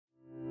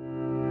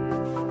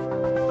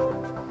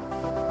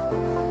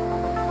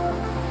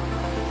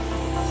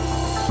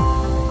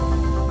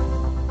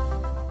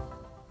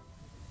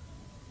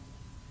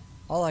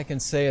I can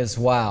say is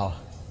wow.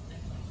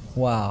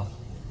 Wow.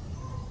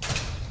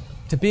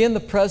 To be in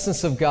the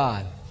presence of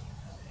God,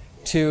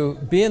 to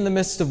be in the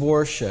midst of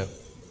worship,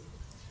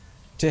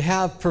 to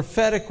have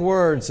prophetic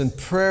words and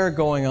prayer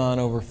going on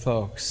over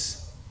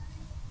folks.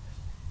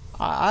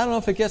 I don't know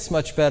if it gets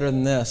much better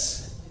than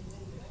this.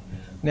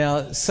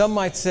 Now, some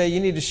might say you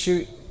need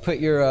to put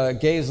your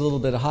gaze a little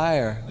bit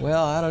higher.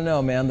 Well, I don't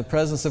know, man. The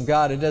presence of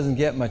God, it doesn't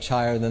get much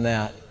higher than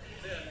that.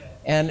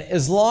 And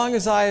as long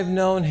as I have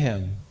known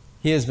Him,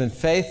 He has been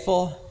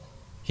faithful.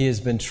 He has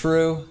been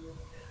true.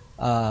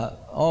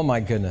 Oh my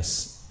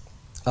goodness.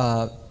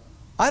 I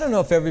don't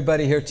know if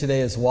everybody here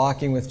today is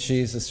walking with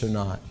Jesus or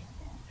not.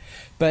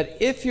 But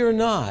if you're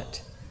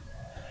not,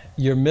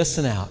 you're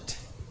missing out.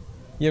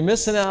 You're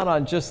missing out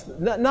on just,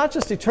 not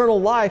just eternal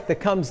life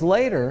that comes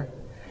later,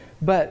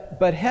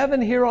 but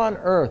heaven here on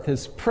earth,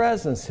 His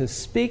presence, His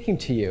speaking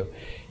to you,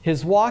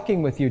 His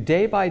walking with you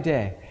day by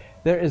day.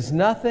 There is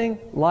nothing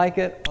like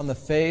it on the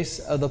face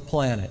of the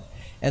planet.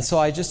 And so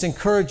I just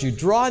encourage you,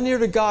 draw near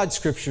to God,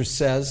 Scripture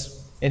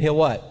says, and He'll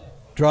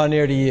what? Draw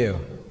near to you.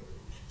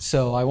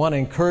 So I want to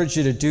encourage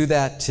you to do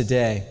that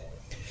today.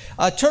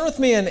 Turn with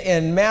me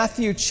in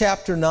Matthew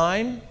chapter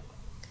 9,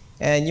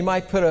 and you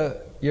might put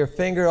your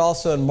finger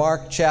also in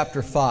Mark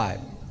chapter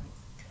 5.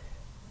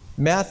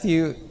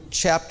 Matthew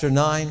chapter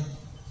 9,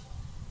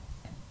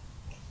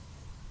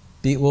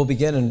 we'll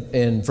begin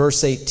in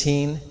verse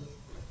 18,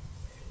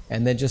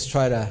 and then just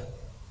try to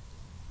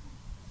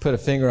put a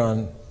finger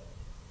on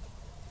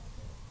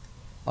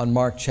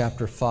Mark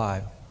chapter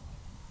 5.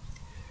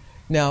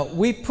 Now,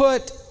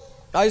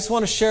 I just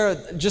want to share,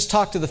 just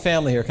talk to the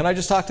family here. Can I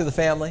just talk to the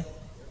family?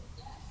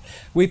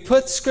 We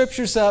put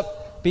scriptures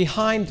up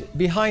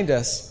behind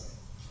us.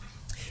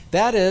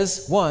 That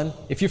is, one,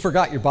 if you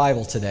forgot your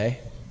Bible today,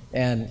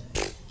 and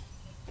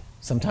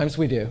sometimes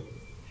we do.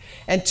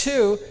 And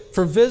two,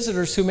 for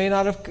visitors who may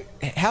not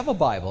have a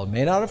Bible,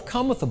 may not have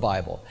come with a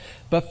Bible.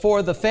 But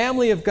for the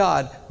family of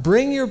God,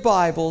 bring your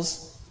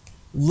Bibles,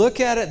 look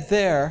at it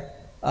there,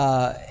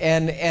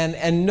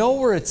 and know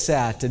where it's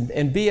at,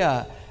 and be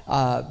a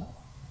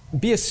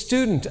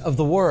student of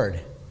the Word,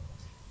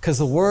 because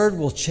the Word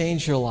will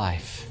change your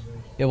life.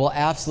 It will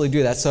absolutely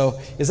do that. So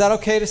is that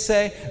okay to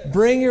say?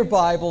 Bring your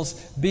Bibles,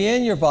 be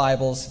in your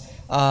Bibles.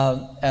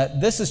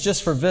 This is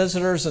just for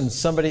visitors and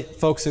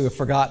folks who have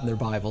forgotten their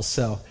Bibles.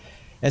 So,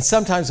 and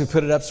sometimes we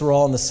put it up so we're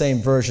all in the same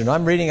version.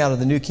 I'm reading out of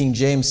the New King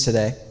James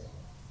today,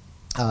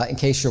 in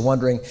case you're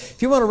wondering.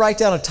 If you want to write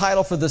down a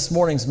title for this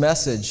morning's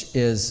message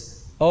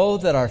is, "Oh,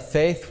 that our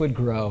faith would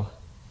grow."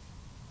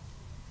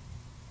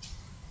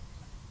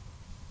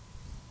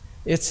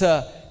 It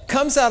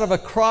comes out of a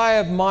cry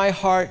of my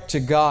heart to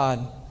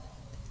God,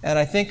 and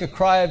I think a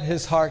cry of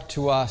His heart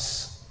to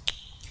us.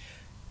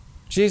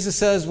 Jesus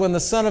says, when the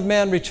Son of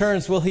Man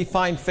returns, will He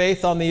find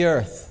faith on the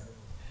earth?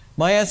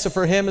 My answer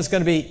for Him is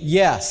going to be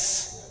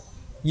yes.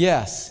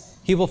 Yes,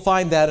 He will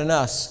find that in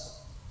us.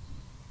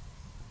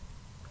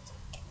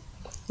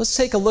 Let's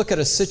take a look at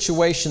a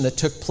situation that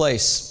took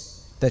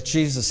place that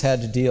Jesus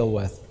had to deal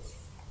with.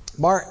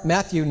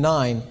 Matthew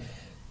 9,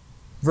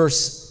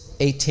 verse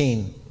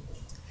 18.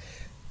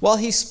 While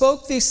He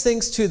spoke these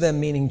things to them,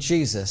 meaning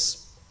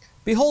Jesus,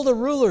 behold, a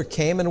ruler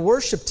came and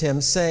worshipped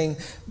Him, saying,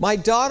 "My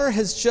daughter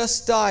has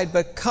just died,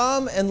 but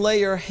come and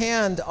lay your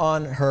hand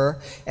on her,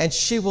 and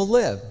she will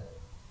live."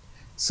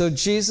 So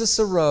Jesus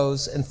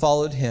arose and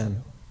followed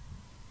Him,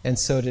 and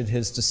so did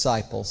His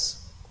disciples.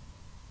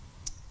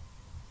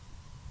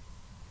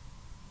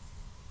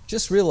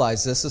 Just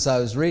realize this as I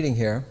was reading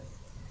here.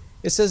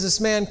 It says this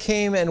man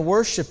came and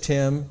worshipped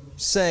Him,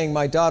 saying,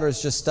 "My daughter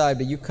has just died,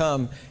 but you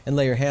come and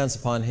lay your hands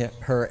upon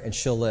her, and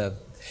she'll live."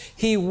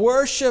 He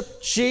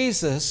worshiped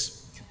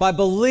Jesus by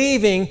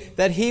believing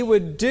that He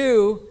would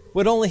do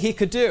what only He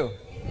could do.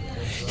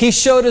 He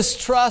showed His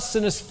trust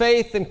and His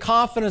faith and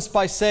confidence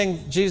by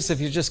saying, "Jesus,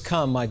 if you just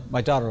come,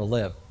 my daughter will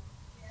live."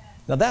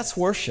 Now that's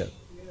worship.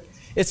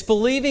 It's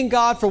believing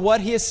God for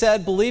what He has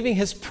said, believing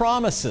His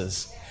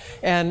promises,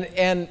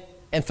 and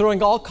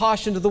throwing all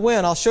caution to the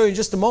wind. I'll show you in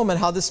just a moment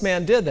how this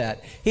man did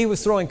that. He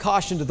was throwing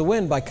caution to the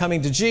wind by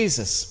coming to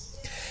Jesus.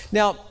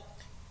 Now,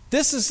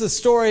 this is the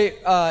story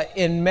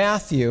in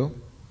Matthew,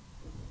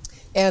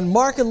 and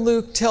Mark and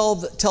Luke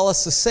tell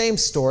us the same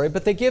story,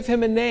 but they give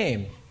him a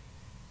name.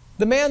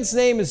 The man's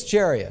name is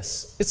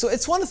Jairus.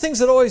 It's one of the things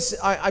that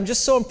I'm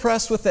just so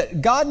impressed with,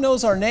 that God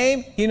knows our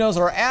name, He knows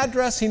our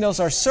address, He knows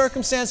our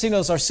circumstance, He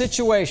knows our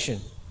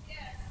situation.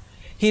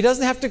 He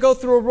doesn't have to go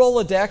through a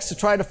Rolodex to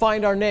try to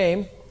find our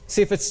name,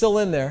 see if it's still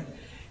in there.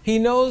 He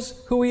knows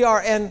who we are.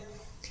 And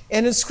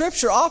in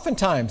Scripture,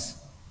 oftentimes,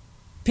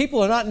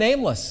 people are not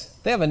nameless.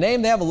 They have a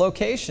name, they have a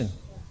location.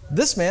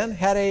 This man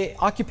had an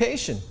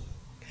occupation.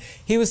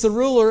 He was the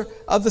ruler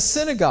of the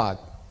synagogue.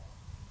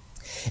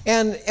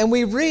 And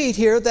we read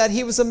here that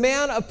he was a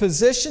man of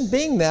position,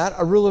 being that,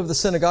 a ruler of the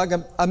synagogue,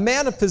 a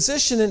man of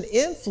position and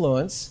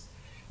influence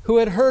who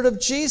had heard of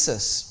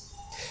Jesus.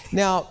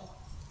 Now,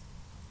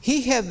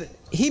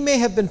 he may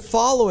have been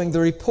following the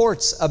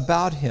reports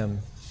about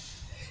Him.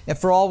 And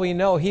for all we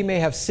know, he may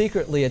have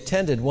secretly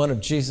attended one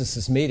of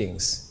Jesus'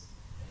 meetings.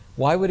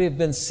 Why would it have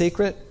been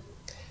secret?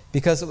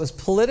 Because it was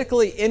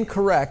politically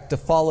incorrect to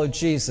follow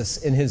Jesus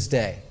in his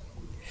day.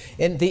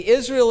 In the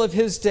Israel of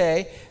his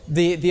day,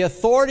 the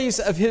authorities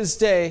of his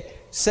day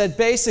said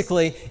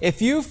basically,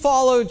 if you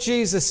follow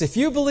Jesus, if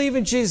you believe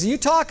in Jesus, you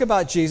talk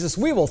about Jesus,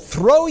 we will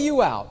throw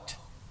you out.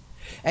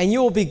 And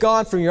you will be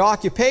gone from your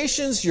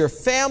occupations, your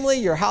family,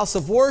 your house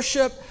of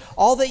worship,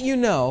 all that you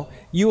know,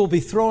 you will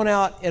be thrown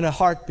out in a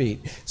heartbeat.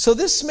 So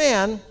this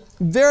man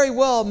very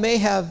well may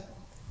have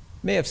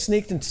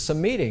sneaked into some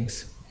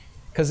meetings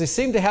because he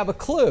seemed to have a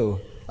clue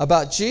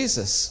about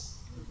Jesus.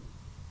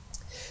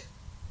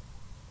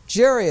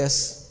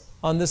 Jairus,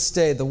 on this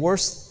day, the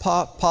worst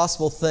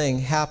possible thing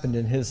happened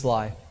in his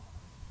life.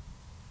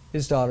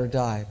 His daughter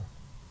died.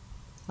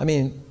 I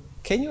mean,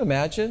 can you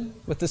imagine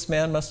what this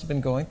man must have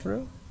been going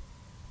through?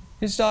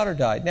 His daughter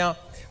died. Now,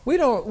 we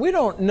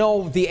don't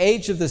know the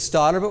age of this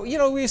daughter, but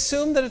we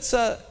assume that it's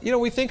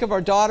we think of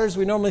our daughters,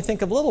 we normally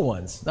think of little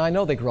ones. Now, I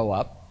know they grow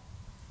up.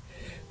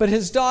 But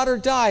his daughter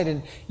died,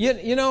 and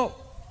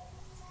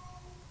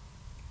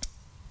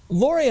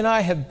Lori and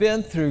I have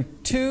been through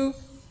two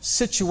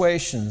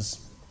situations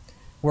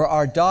where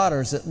our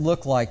daughters, it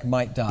looked like,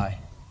 might die.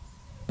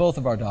 Both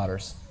of our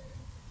daughters.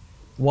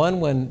 One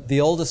when the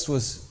oldest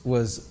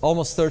was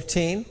almost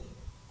 13,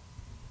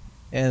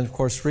 and of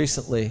course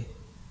recently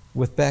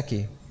with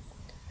Becky.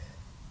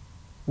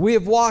 We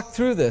have walked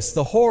through this,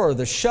 the horror,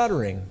 the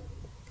shuddering.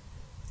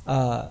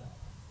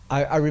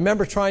 I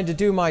remember trying to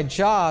do my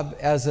job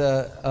as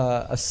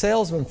a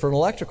salesman for an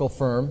electrical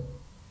firm,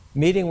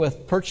 meeting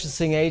with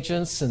purchasing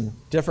agents and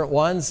different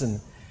ones,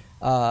 and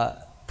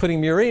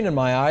putting murine in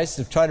my eyes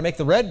to try to make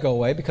the red go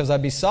away because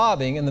I'd be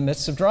sobbing in the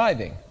midst of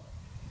driving.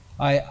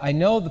 I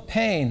know the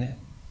pain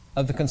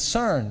of the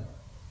concern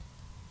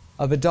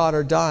of a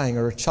daughter dying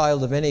or a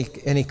child of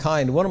any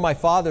kind. One of my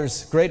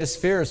father's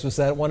greatest fears was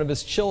that one of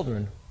his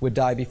children would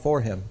die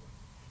before him.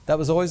 That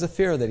was always a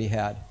fear that he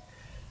had.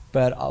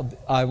 But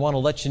I want to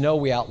let you know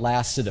we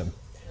outlasted him.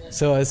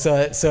 So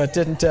it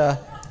didn't.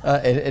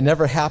 It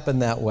never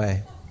happened that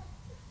way.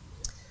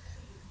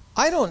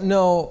 I don't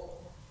know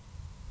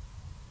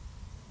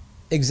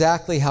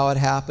exactly how it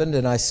happened,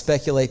 and I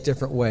speculate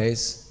different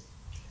ways.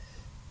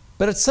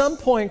 But at some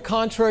point,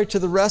 contrary to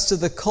the rest of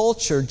the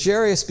culture,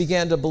 Jairus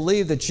began to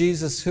believe that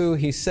Jesus who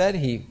he said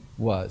he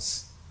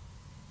was.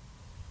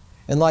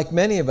 And like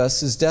many of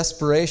us, his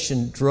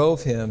desperation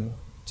drove him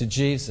to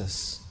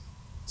Jesus.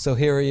 So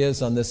here he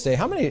is on this day.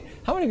 How many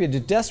of you,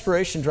 did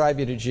desperation drive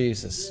you to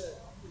Jesus?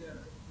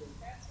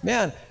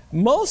 Man,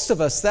 most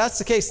of us, that's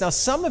the case. Now,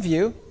 some of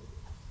you,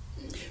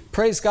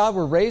 praise God,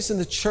 were raised in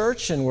the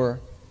church and were,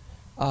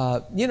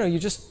 you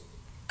just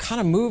kind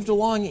of moved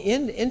along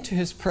into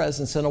his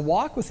presence and a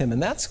walk with him,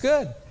 and that's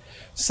good.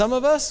 Some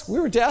of us, we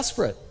were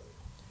desperate.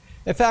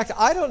 In fact,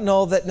 I don't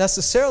know that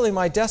necessarily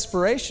my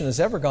desperation has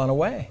ever gone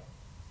away.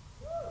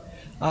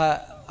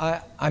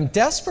 I'm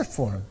desperate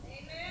for him.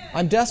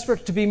 I'm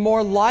desperate to be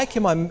more like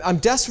him. I'm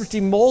desperate to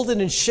be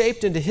molded and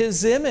shaped into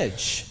his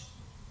image.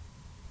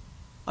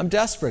 I'm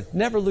desperate.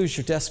 Never lose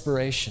your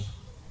desperation.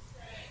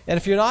 And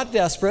if you're not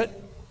desperate,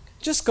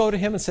 just go to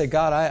him and say,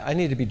 God, I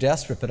need to be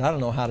desperate, but I don't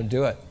know how to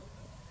do it.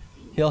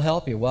 He'll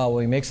help you. Well, will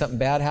he make something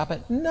bad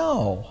happen?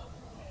 No.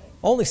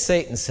 Only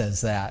Satan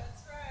says that.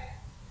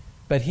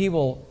 But he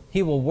will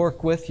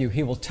work with you.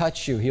 He will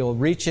touch you. He will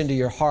reach into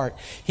your heart.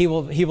 He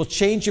will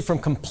change you from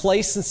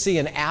complacency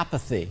and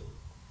apathy.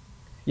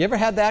 You ever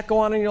had that go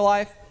on in your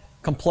life?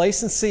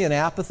 Complacency and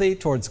apathy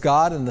towards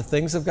God and the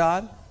things of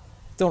God?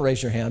 Don't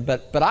raise your hand,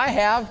 but I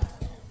have.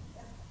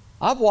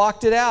 I've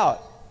walked it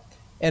out.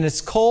 And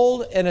it's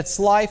cold and it's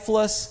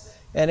lifeless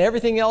and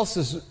everything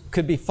else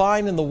could be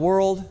fine in the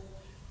world.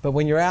 But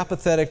when you're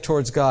apathetic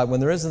towards God, when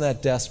there isn't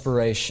that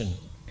desperation,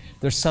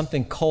 there's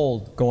something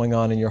cold going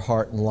on in your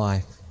heart and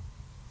life.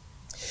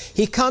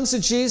 He comes to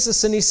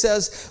Jesus and he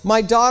says,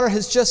 my daughter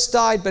has just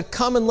died, but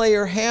come and lay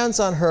your hands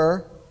on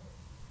her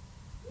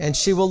and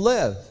she will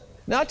live.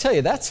 Now, I'll tell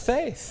you, that's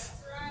faith.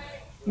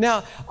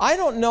 Now, I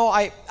don't know,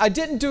 I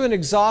didn't do an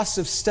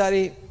exhaustive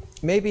study.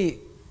 Maybe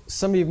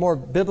some of you more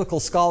biblical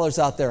scholars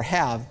out there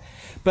have.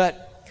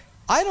 But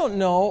I don't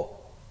know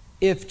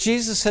if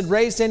Jesus had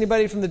raised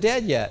anybody from the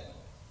dead yet.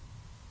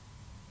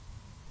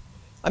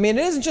 I mean,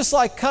 it isn't just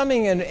like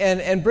coming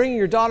and bringing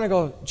your daughter and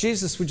go,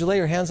 Jesus, would you lay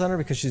your hands on her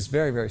because she's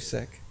very, very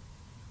sick?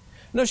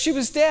 No, she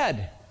was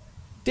dead.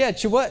 Dead.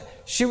 She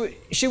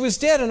was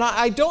dead. And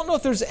I don't know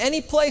if there's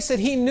any place that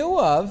he knew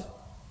of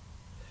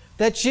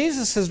that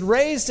Jesus has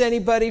raised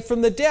anybody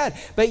from the dead.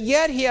 But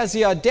yet he has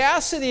the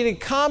audacity to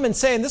come and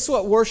say, and this is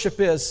what worship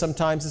is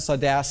sometimes, this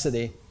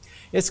audacity.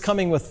 It's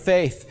coming with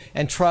faith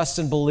and trust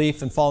and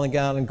belief and falling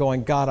down and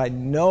going, God, I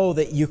know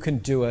that you can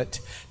do it,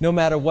 no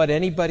matter what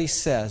anybody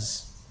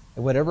says,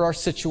 and whatever our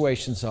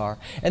situations are.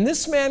 And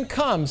this man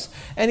comes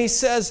and he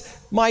says,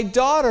 my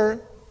daughter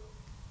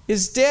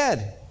is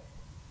dead,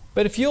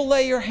 but if you'll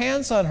lay your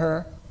hands on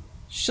her,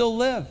 she'll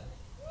live.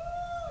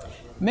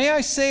 May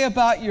I say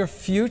about your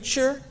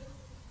future,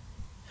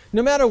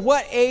 no matter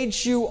what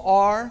age you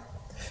are,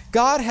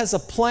 God has a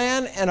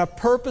plan and a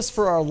purpose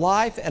for our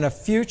life and a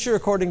future,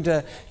 according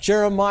to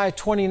Jeremiah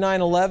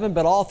 29:11,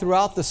 but all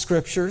throughout the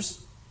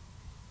Scriptures.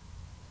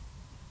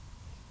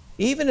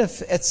 Even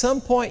if at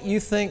some point you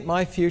think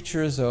my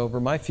future is over,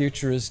 my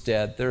future is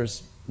dead,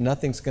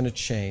 nothing's going to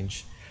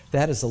change.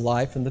 That is a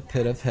life in the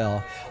pit of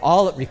hell.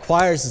 All it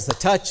requires is the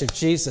touch of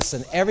Jesus,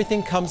 and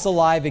everything comes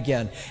alive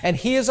again. And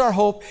He is our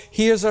hope.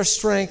 He is our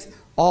strength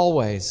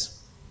always.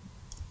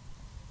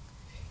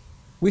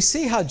 We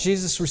see how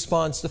Jesus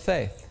responds to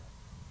faith.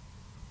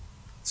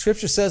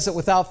 Scripture says that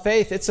without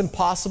faith, it's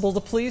impossible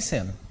to please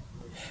Him.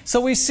 So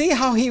we see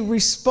how He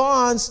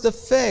responds to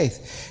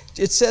faith.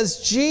 It says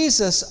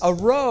Jesus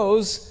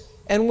arose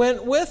and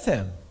went with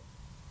Him.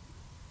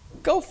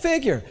 Go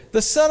figure.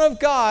 The Son of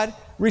God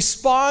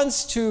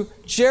responds to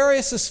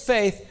Jairus'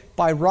 faith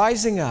by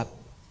rising up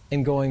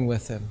and going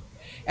with him.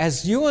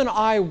 As you and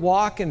I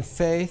walk in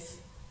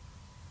faith,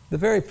 the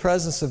very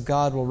presence of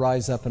God will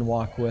rise up and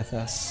walk with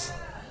us.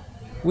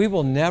 We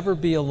will never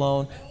be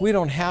alone. We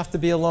don't have to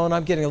be alone.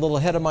 I'm getting a little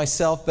ahead of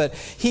myself, but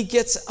He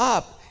gets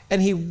up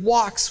and He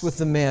walks with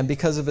the man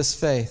because of his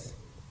faith.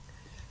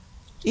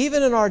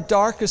 Even in our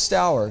darkest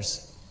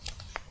hours,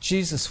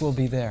 Jesus will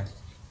be there.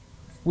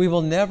 We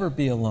will never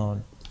be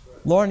alone.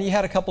 Lauren, you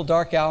had a couple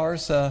dark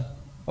hours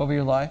over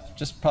your life,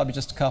 probably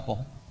just a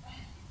couple.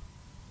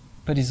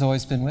 But He's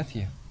always been with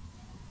you.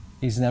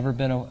 He's never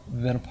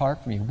been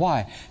apart from you.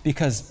 Why?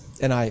 Because,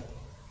 and I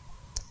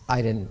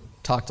didn't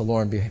talk to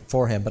Lauren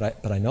beforehand,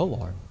 but I know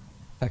Lauren.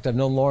 In fact, I've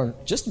known Lauren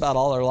just about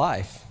all her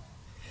life,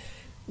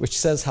 which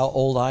says how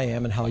old I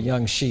am and how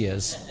young she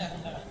is.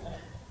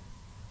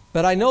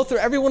 But I know through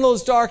every one of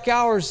those dark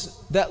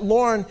hours that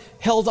Lauren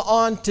held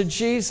on to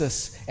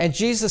Jesus. And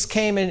Jesus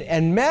came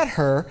and met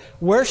her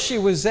where she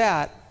was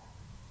at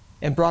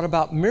and brought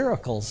about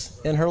miracles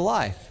in her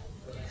life.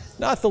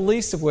 Not the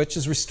least of which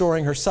is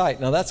restoring her sight.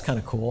 Now that's kind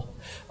of cool.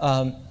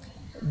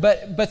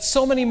 But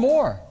so many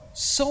more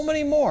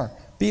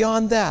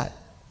beyond that.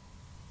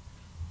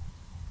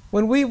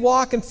 When we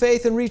walk in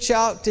faith and reach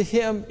out to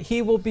Him,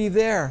 He will be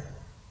there.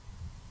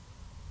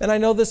 And I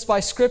know this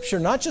by Scripture,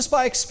 not just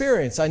by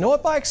experience. I know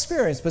it by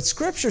experience, but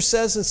Scripture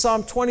says in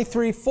Psalm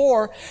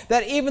 23:4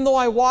 that even though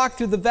I walk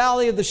through the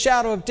valley of the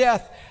shadow of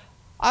death,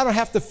 I don't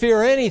have to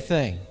fear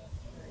anything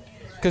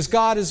because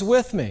God is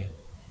with me.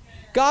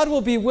 God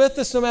will be with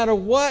us no matter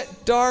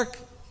what dark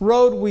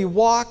road we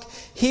walk.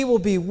 He will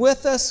be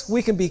with us.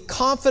 We can be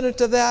confident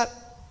of that.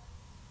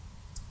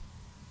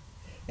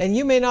 And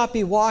you may not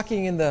be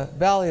walking in the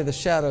valley of the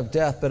shadow of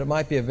death, but it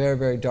might be a very,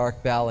 very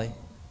dark valley.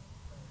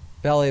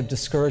 Valley of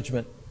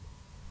discouragement.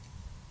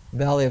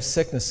 Valley of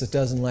sickness that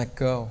doesn't let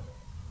go.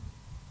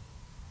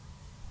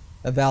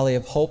 A valley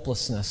of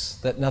hopelessness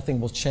that nothing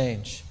will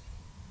change.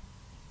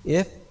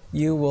 If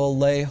you will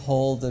lay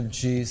hold of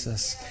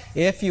Jesus,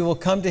 if you will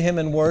come to Him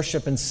in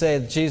worship and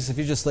say, Jesus, if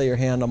you just lay your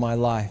hand on my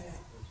life,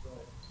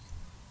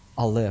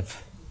 I'll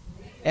live.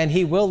 And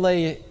He will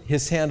lay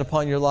His hand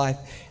upon your life,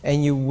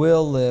 and you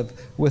will live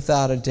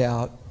without a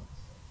doubt.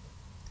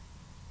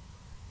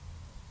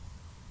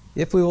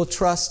 If we will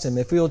trust Him,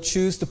 if we will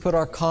choose to put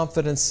our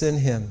confidence in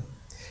Him,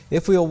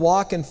 if we will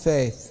walk in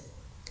faith,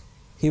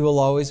 He will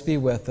always be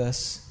with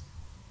us.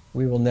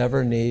 We will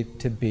never need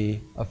to be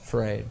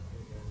afraid.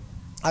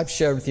 I've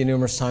shared with you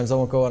numerous times, I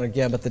won't go on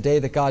again, but the day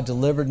that God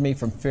delivered me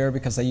from fear,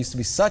 because I used to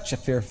be such a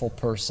fearful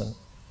person,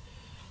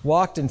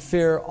 walked in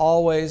fear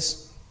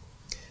always.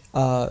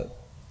 My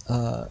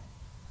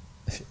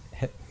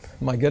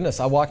goodness,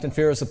 I walked in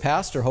fear as a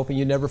pastor, hoping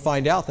you'd never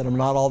find out that I'm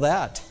not all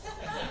that.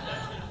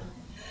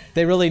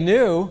 They really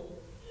knew,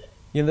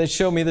 they'd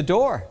show me the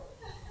door.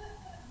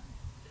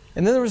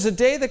 And then there was a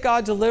day that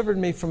God delivered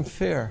me from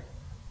fear.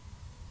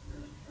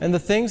 And the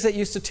things that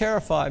used to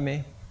terrify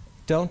me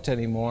don't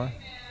anymore.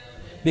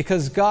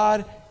 Because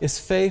God is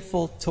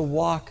faithful to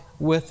walk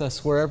with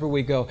us wherever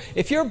we go.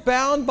 If you're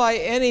bound by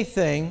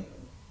anything,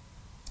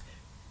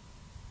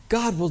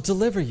 God will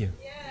deliver you.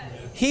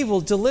 He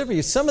will deliver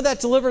you. Some of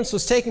that deliverance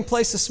was taking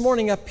place this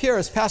morning up here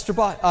as Pastor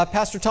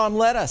Tom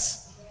led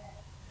us.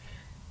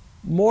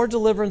 More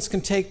deliverance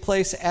can take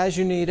place as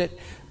you need it.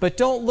 But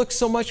don't look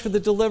so much for the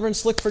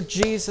deliverance. Look for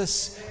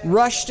Jesus.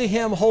 Rush to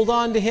Him. Hold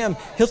on to Him.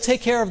 He'll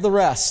take care of the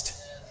rest.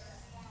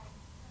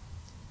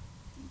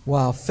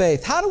 Wow,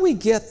 faith. How do we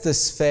get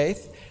this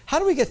faith? How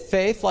do we get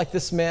faith like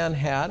this man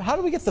had? How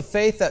do we get the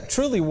faith that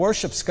truly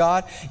worships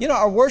God?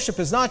 Our worship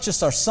is not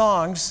just our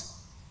songs,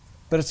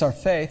 but it's our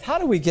faith. How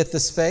do we get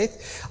this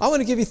faith? I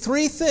want to give you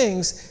 3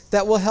 things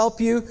that will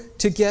help you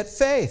to get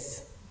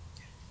faith.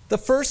 The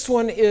first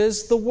one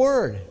is the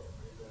Word.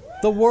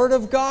 The Word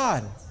of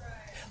God.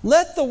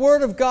 Let the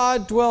Word of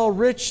God dwell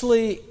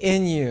richly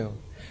in you.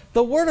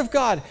 The Word of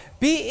God.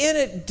 Be in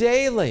it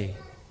daily.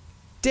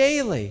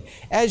 Daily.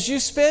 As you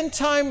spend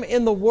time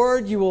in the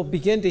Word, you will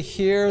begin to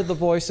hear the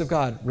voice of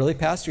God. Really,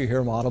 Pastor, you hear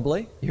Him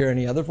audibly? You hear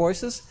any other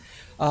voices?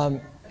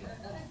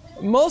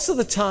 Most of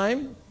the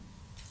time,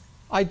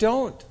 I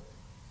don't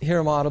hear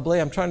Him audibly.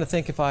 I'm trying to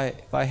think if I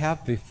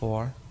have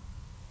before.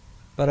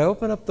 But I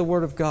open up the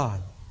Word of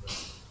God.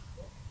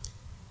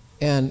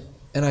 And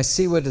and I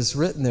see what is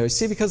written there.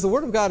 See, because the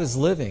Word of God is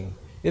living.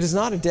 It is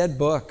not a dead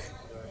book.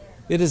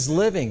 It is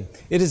living.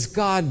 It is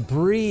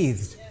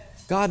God-breathed.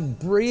 God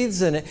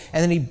breathes in it,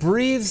 and then He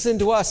breathes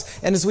into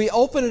us. And as we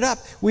open it up,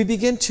 we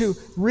begin to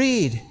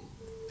read.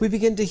 We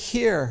begin to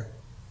hear.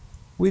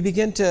 We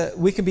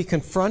can be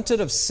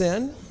confronted of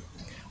sin.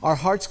 Our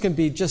hearts can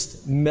be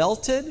just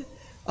melted.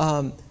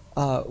 There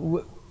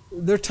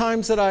are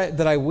times that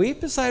I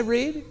weep as I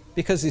read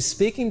because He's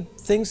speaking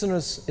things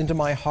into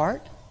my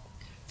heart.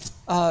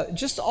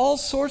 Just all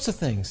sorts of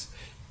things.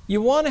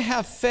 You want to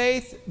have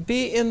faith,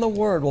 be in the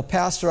Word. Well,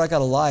 Pastor, I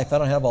got a life. I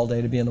don't have all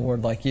day to be in the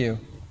Word like you.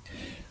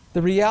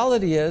 The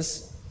reality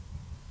is,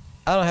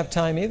 I don't have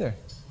time either.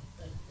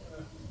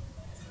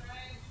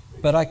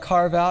 But I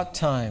carve out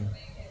time.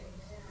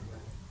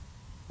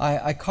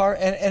 I carve,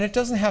 and it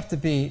doesn't have to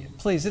be,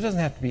 please, it doesn't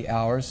have to be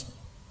hours.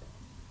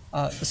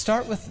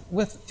 Start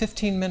with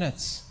 15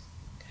 minutes.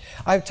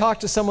 I've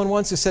talked to someone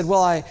once who said,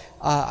 well,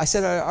 I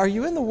said, are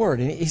you in the Word?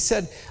 And he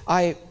said,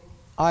 I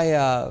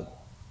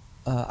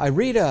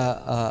read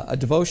a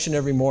devotion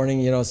every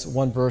morning, it's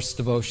one verse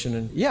devotion,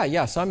 and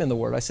yes, I'm in the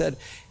Word. I said,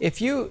 if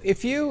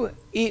you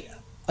eat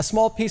a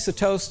small piece of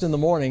toast in the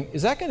morning,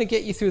 is that going to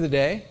get you through the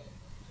day?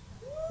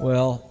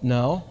 Well,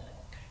 no.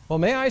 Well,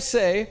 may I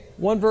say,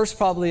 one verse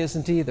probably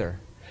isn't either.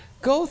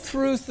 Go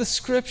through the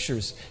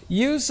Scriptures.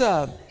 Use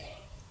our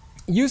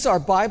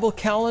Bible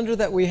calendar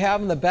that we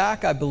have in the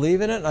back. I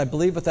believe in it, and I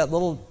believe what that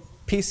little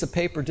piece of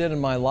paper did in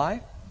my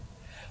life.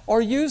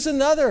 Or use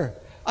another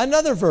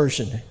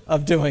version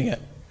of doing it.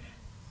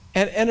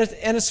 And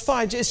it's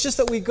fine. It's just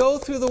that we go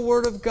through the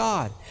Word of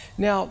God.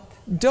 Now,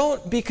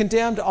 don't be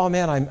condemned. Oh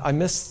man, I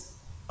missed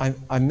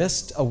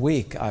a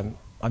week. I'm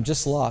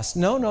just lost.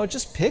 No,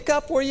 just pick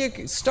up where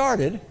you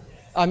started.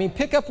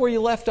 Pick up where you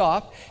left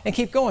off and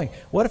keep going.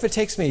 What if it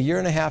takes me a year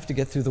and a half to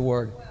get through the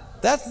Word?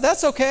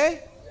 That's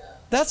okay.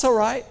 That's all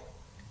right.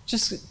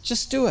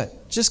 Just do it.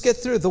 Just get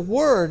through. The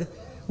Word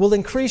will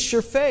increase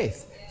your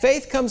faith.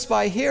 Faith comes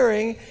by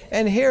hearing,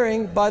 and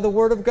hearing by the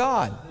Word of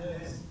God.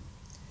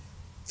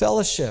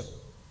 Fellowship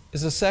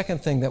is the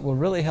second thing that will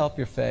really help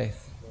your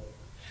faith.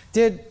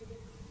 Did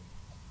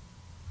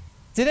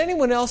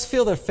anyone else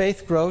feel their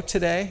faith grow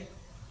today?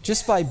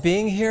 Just by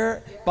being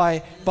here,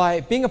 by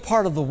being a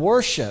part of the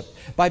worship,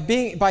 by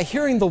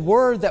hearing the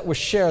Word that was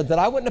shared that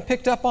I wouldn't have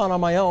picked up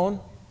on my own,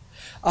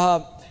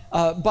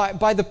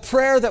 by the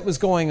prayer that was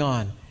going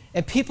on,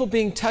 and people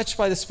being touched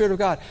by the Spirit of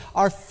God.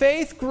 Our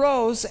faith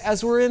grows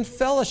as we're in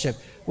fellowship.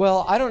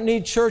 Well, I don't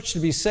need church to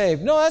be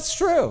saved. No, that's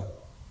true.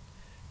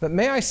 But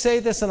may I say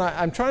this, and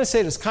I'm trying to say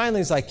it as kindly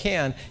as I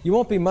can, you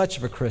won't be much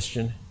of a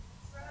Christian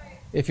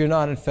if you're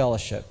not in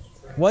fellowship.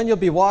 One, you'll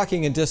be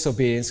walking in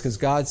disobedience because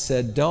God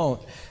said,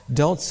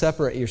 don't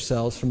separate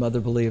yourselves from other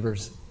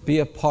believers. Be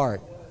a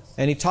part.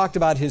 And He talked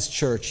about His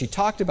church. He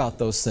talked about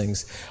those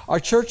things.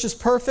 Our church is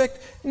perfect?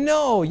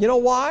 No. You know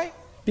why?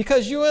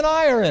 Because you and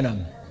I are in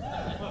them.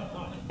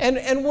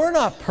 And we're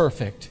not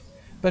perfect.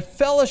 But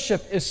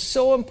fellowship is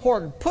so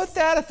important. Put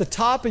that at the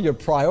top of your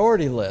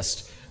priority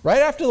list. Right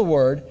after the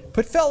Word,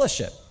 put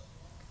fellowship.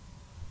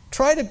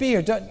 Try to be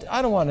here.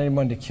 I don't want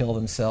anyone to kill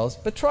themselves,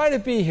 but try to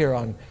be here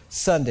on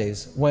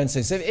Sundays,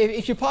 Wednesdays.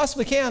 If you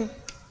possibly can.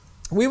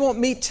 We won't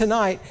meet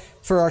tonight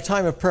for our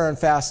time of prayer and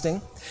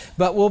fasting,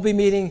 but we'll be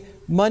meeting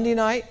Monday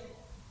night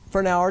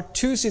for an hour,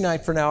 Tuesday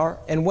night for an hour,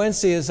 and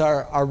Wednesday is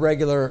our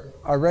regular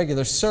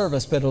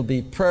service, but it'll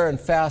be prayer and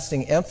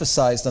fasting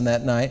emphasized on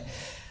that night.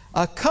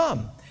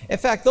 Come. In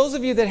fact, those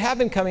of you that have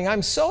been coming,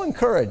 I'm so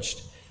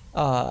encouraged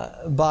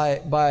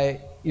by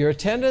your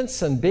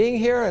attendance and being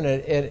here, and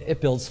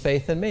it builds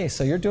faith in me.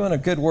 So you're doing a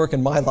good work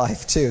in my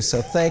life too,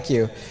 so thank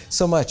you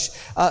so much.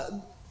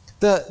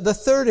 The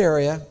third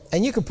area,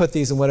 and you can put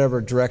these in whatever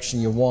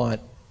direction you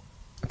want.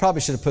 I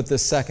probably should have put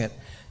this second,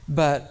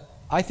 but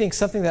I think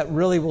something that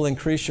really will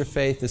increase your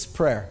faith is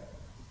prayer.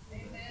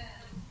 Amen.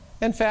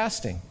 And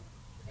fasting.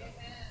 Amen.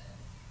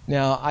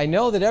 Now, I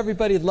know that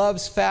everybody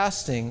loves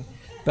fasting,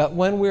 but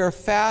when we're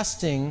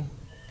fasting,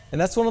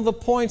 and that's one of the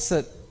points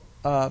that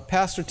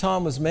Pastor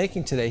Tom was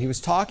making today. He was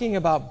talking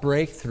about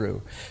breakthrough.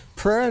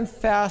 Prayer and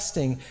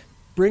fasting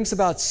brings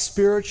about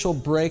spiritual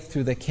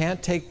breakthrough that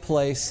can't take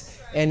place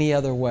any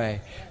other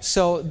way.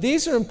 So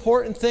these are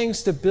important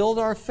things to build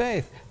our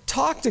faith.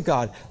 Talk to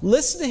God.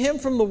 Listen to Him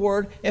from the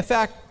Word. In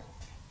fact,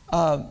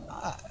 I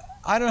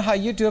don't know how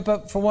you do it,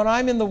 but for when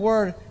I'm in the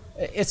Word,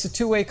 it's a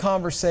two-way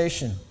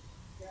conversation.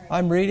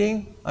 I'm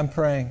reading, I'm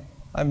praying.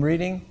 I'm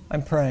reading,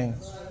 I'm praying.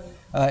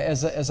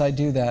 As I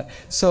do that.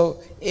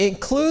 So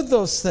include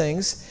those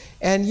things,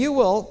 and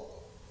you'll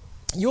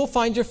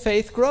find your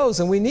faith grows,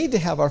 and we need to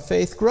have our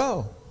faith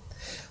grow.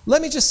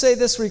 Let me just say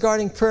this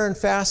regarding prayer and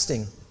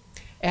fasting.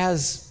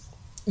 As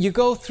you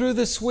go through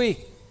this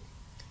week,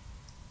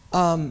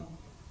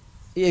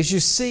 as you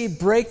see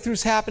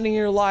breakthroughs happening in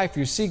your life,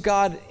 you see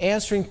God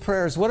answering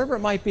prayers, whatever it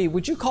might be,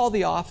 would you call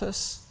the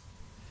office?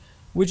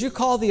 Would you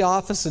call the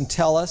office and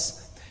tell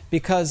us?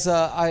 Because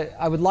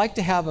I would like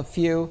to have a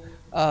few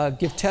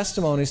give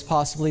testimonies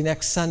possibly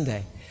next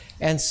Sunday.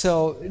 And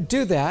so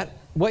do that.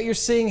 What you're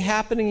seeing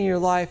happening in your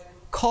life,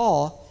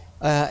 call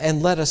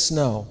and let us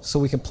know so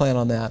we can plan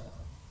on that.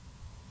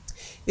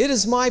 It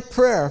is my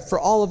prayer for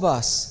all of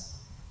us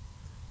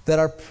that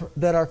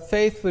our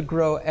faith would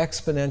grow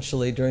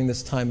exponentially during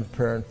this time of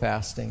prayer and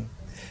fasting.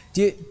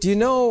 Do you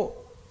know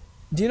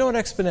what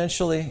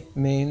exponentially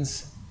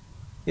means?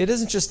 It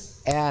isn't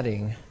just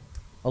adding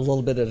a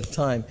little bit at a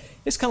time.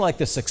 It's kind of like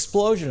this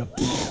explosion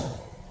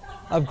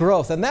of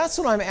growth. And that's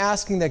what I'm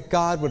asking, that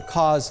God would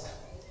cause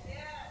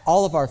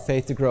all of our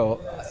faith to grow.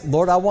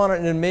 Lord, I want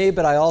it in me,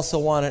 but I also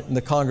want it in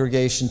the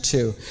congregation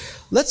too.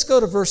 Let's go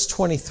to verse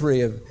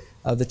 23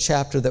 of the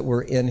chapter that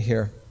we're in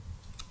here.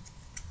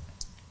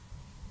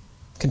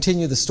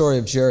 Continue the story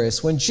of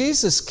Jairus. When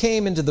Jesus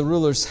came into the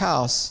ruler's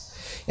house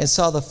and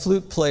saw the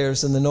flute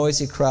players and the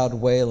noisy crowd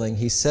wailing,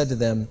 he said to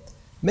them,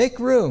 "Make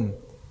room,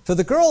 for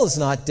the girl is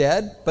not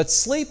dead, but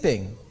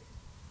sleeping."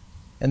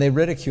 And they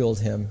ridiculed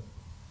him.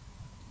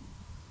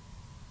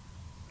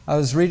 I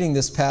was reading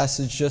this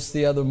passage just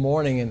the other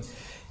morning,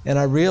 and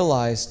I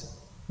realized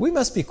we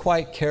must be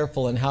quite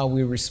careful in how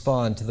we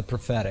respond to the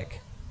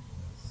prophetic.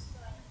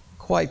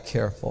 Quite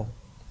careful.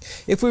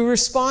 If we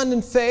respond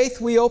in faith,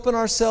 we open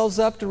ourselves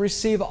up to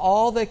receive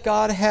all that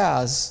God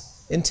has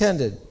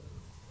intended.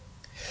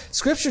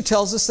 Scripture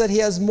tells us that He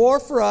has more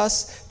for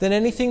us than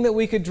anything that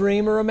we could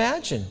dream or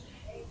imagine.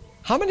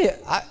 How many?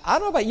 I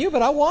don't know about you,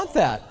 but I want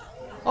that.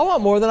 I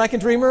want more than I can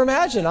dream or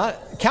imagine.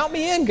 Count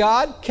me in,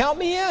 God. Count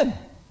me in.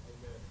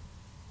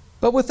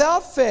 But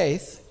without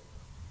faith,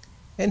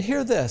 and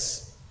hear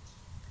this,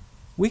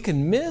 we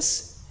can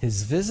miss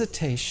His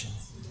visitation.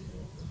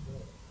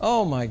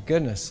 Oh my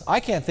goodness. I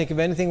can't think of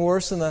anything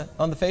worse on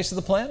the face of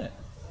the planet.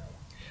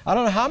 I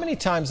don't know how many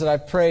times that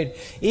I've prayed,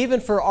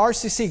 even for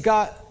RCC,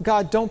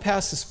 God, don't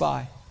pass us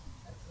by.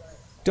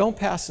 Don't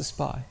pass us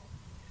by.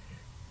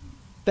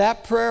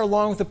 That prayer,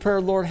 along with the prayer,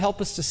 Lord, help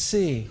us to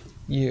see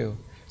You.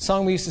 A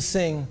song we used to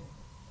sing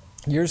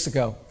years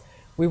ago.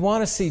 We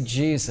want to see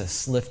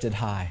Jesus lifted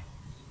high,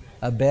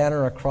 a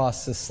banner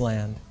across this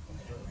land.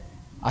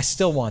 I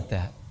still want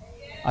that.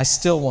 I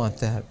still want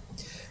that.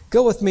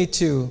 Go with me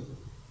to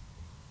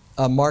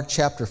Mark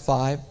chapter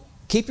 5.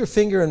 Keep your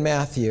finger in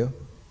Matthew.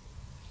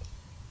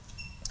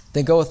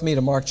 Then go with me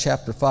to Mark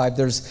chapter 5.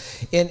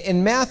 There's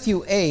in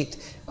Matthew 8,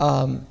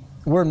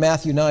 we're in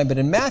Matthew 9, but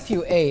in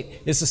Matthew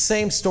 8 it's the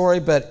same story,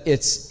 but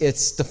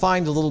it's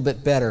defined a little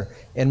bit better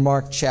in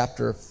Mark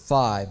chapter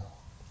 5.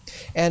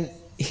 And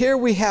here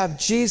we have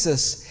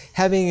Jesus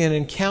having an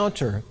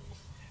encounter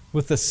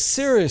with a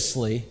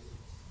seriously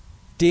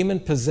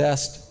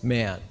demon-possessed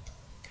man.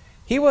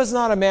 He was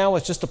not a man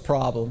with just a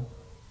problem.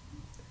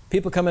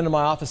 People come into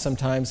my office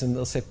sometimes and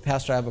they'll say,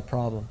 "Pastor, I have a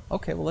problem."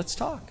 Okay, well, let's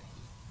talk.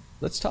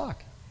 Let's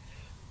talk.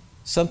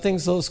 Some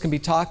things those can be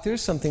talked through,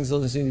 some things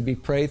those need to be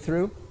prayed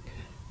through.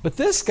 But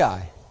this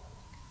guy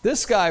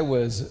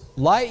was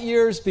light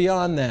years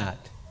beyond that.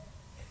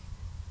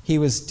 He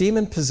was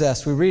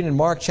demon-possessed. We read in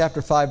Mark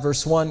chapter 5,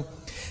 verse 1,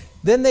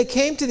 "Then they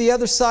came to the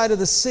other side of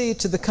the sea,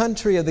 to the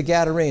country of the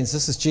Gadarenes."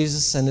 This is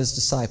Jesus and His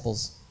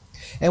disciples.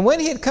 "And when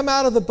He had come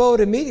out of the boat,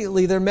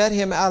 immediately there met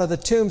Him out of the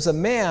tombs a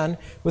man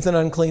with an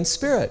unclean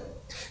spirit,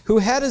 who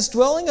had his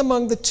dwelling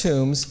among the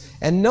tombs,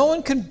 and no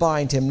one could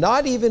bind him,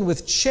 not even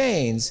with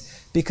chains,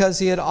 because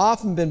he had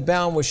often been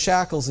bound with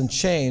shackles and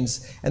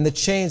chains, and the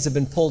chains had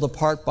been pulled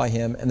apart by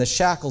him, and the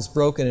shackles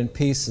broken in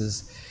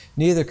pieces.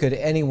 Neither could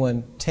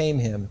anyone tame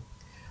him."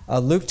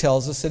 Luke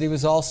tells us that he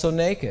was also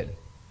naked.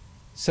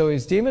 So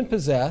he's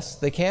demon-possessed.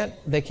 They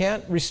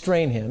can't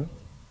restrain him.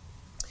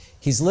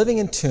 He's living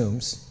in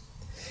tombs.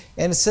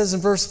 And it says in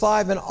verse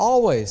 5, "And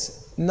always,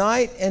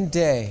 night and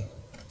day,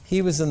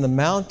 he was in the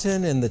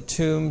mountain, in the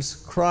tombs,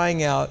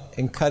 crying out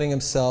and cutting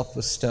himself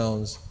with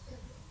stones."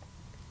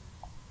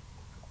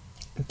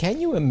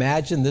 Can you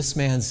imagine this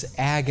man's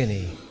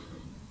agony?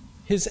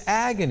 His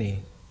agony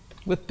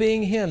with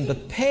being him, the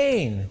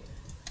pain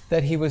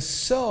that he was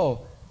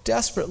so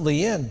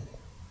desperately in.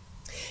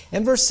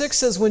 And verse 6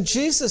 says, when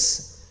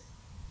Jesus,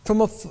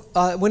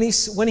 when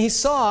he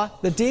saw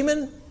the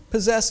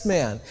demon-possessed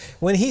man,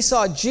 when he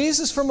saw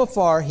Jesus from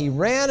afar, he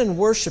ran and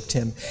worshipped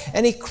Him.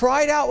 And he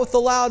cried out with a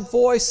loud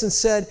voice and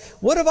said,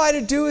 "What have I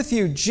to do with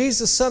you,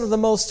 Jesus, Son of the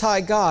Most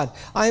High God?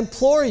 I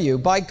implore you,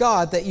 by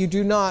God, that you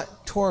do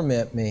not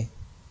torment me."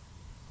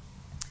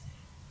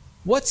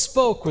 What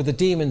spoke were the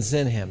demons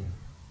in him.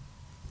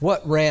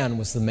 What ran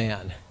was the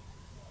man.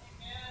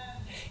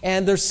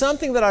 And there's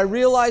something that I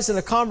realized in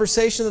a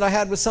conversation that I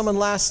had with someone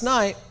last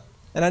night,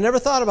 and I never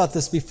thought about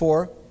this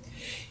before,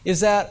 is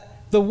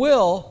that the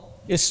will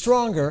is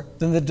stronger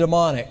than the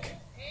demonic.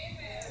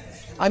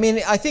 I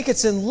mean, I think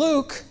it's in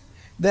Luke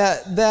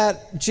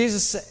that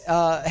Jesus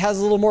has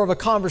a little more of a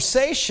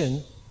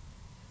conversation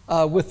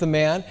with the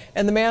man,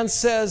 and the man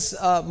says,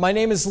 "My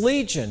name is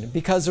Legion,"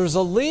 because there's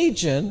a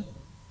legion.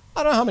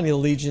 I don't know how many a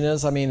legion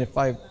is. I mean,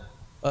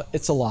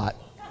 it's a lot.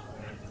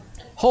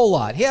 Whole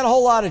lot. He had a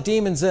whole lot of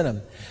demons in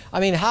him. I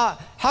mean,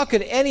 how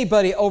could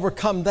anybody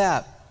overcome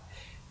that?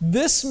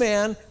 This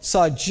man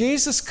saw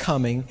Jesus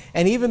coming,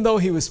 and even though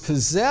he was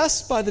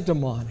possessed by the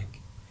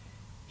demonic,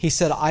 he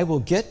said, I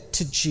will get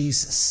to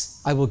Jesus.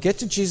 I will get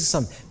to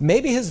Jesus.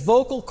 Maybe his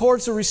vocal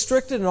cords are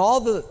restricted and all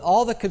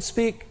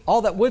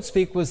that would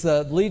speak was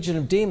the legion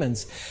of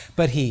demons.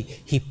 But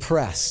he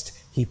pressed,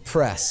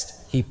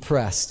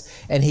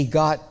 and he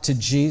got to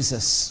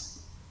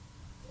Jesus.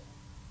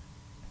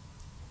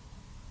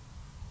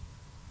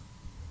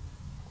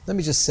 Let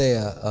me just say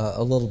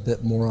a little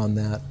bit more on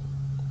that.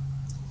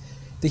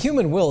 The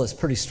human will is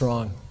pretty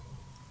strong.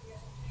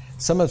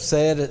 Some have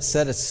said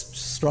it's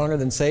stronger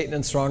than Satan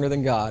and stronger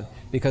than God,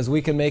 because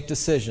we can make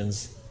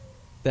decisions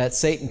that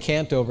Satan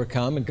can't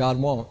overcome and God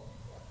won't.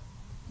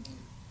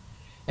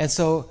 And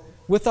so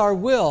with our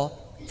will,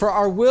 for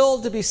our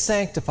will to be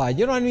sanctified,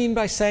 you know what I mean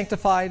by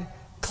sanctified?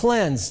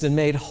 Cleansed and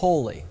made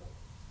holy.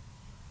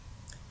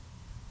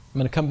 I'm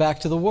going to come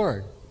back to the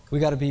Word. We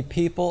got to be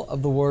people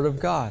of the Word of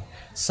God.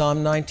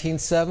 Psalm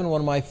 19:7,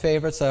 one of my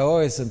favorites. I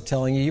always am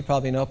telling you, you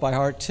probably know it by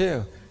heart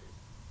too.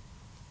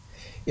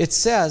 It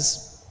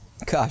says,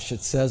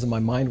 and my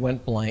mind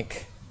went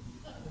blank.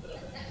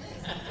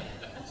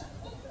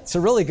 It's a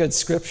really good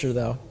scripture,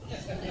 though.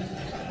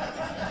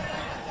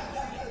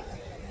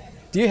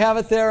 Do you have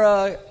it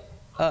there?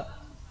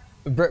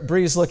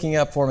 Bree's looking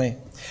up for me.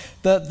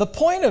 The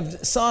point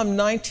of Psalm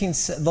 19,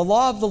 the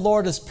law of the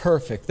Lord is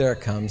perfect. There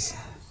it comes.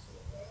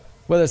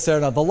 Whether it's there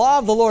or not. The law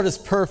of the Lord is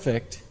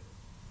perfect.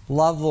 The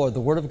law of the Lord,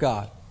 the Word of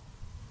God,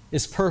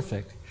 is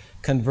perfect,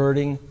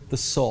 converting the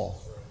soul.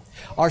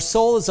 Our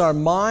soul is our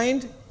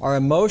mind, our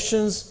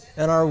emotions,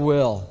 and our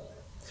will.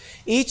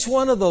 Each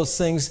one of those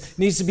things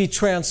needs to be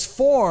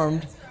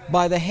transformed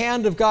by the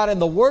hand of God,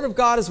 and the Word of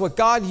God is what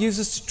God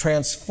uses to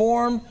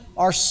transform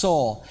our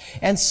soul.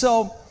 And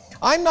so,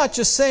 I'm not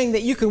just saying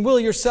that you can will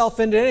yourself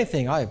into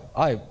anything. I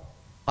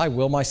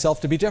will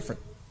myself to be different.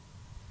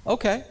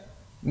 Okay,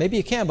 maybe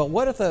you can, but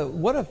what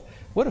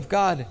if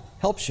God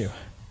helps you?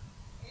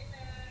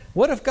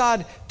 What if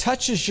God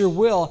touches your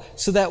will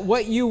so that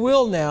what you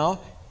will now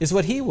is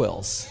what He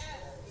wills?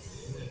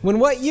 When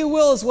what you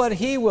will is what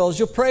He wills,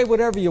 you'll pray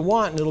whatever you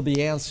want and it'll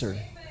be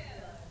answered.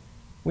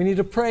 We need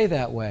to pray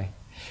that way.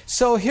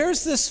 So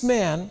here's this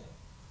man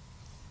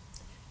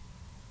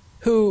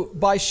who,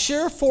 by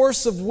sheer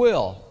force of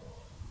will,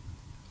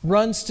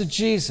 runs to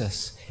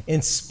Jesus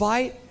in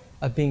spite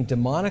of being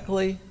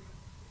demonically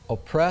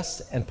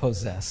oppressed and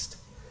possessed.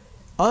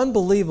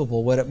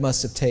 Unbelievable what it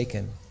must have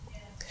taken.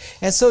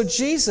 And so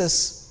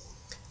Jesus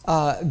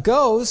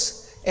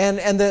goes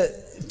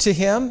to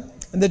him,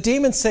 and the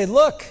demons say,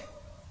 look,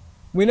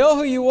 we know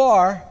who you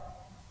are.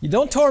 You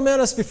don't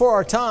torment us before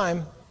our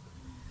time.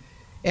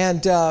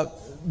 And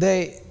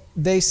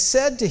they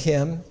said to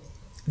him,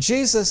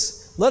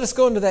 Jesus, let us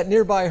go into that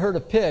nearby herd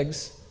of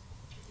pigs.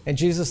 And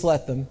Jesus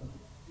let them.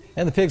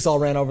 And the pigs all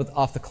ran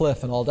off the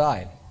cliff and all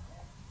died.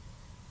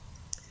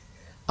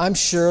 I'm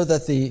sure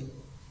that the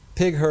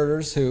pig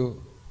herders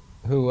who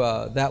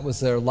that was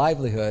their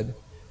livelihood,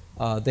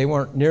 they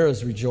weren't near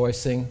as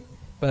rejoicing.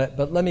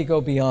 But let me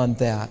go beyond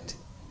that.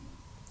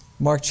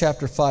 Mark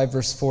chapter 5,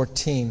 verse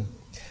 14.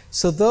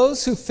 So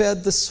those who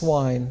fed the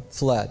swine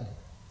fled,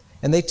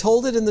 and they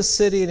told it in the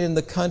city and in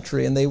the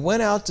country, and they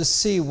went out to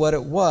see what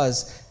it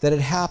was that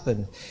had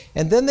happened.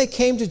 And then they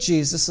came to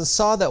Jesus and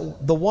saw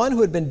that the one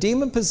who had been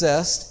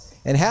demon-possessed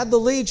and had the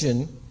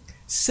legion,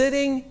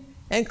 sitting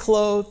and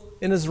clothed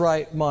in his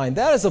right mind.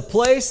 That is a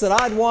place that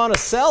I'd want to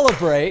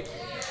celebrate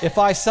if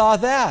I saw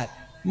that.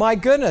 My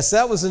goodness,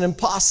 that was an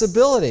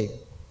impossibility.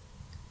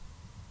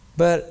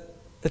 But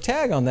the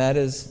tag on that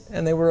is,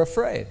 and they were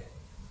afraid.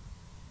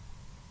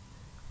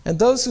 And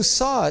those who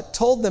saw it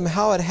told them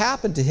how it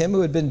happened to him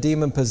who had been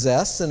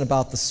demon-possessed and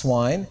about the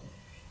swine.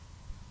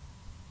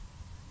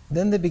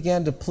 Then they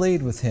began to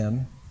plead with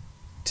him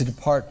to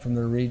depart from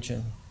their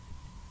region.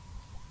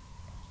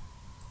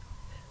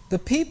 The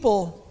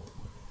people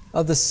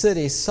of the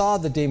city saw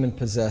the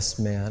demon-possessed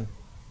man.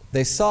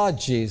 They saw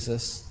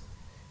Jesus,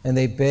 and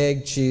they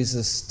begged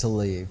Jesus to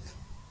leave.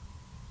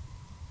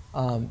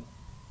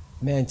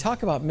 Man,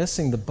 talk about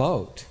missing the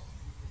boat,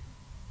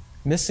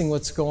 missing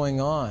what's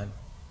going on.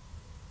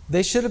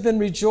 They should have been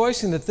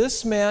rejoicing that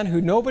this man, who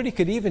nobody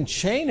could even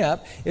chain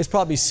up, is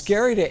probably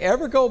scary to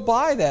ever go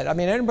by that. I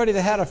mean, anybody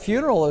that had a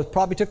funeral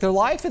probably took their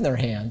life in their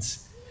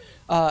hands.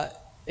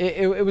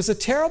 It was a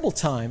terrible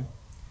time.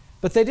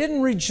 But they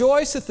didn't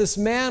rejoice that this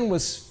man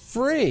was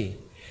free.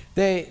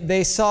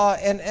 They saw,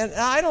 and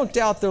I don't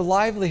doubt their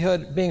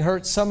livelihood being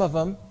hurt, some of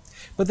them,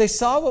 but they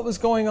saw what was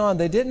going on.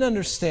 They didn't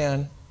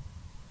understand.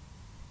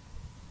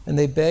 And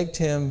they begged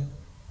him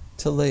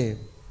to leave.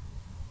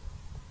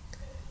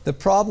 The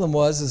problem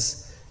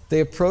was they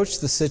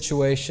approached the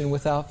situation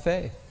without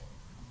faith.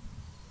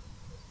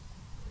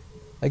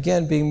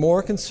 Again, being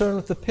more concerned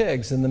with the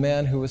pigs than the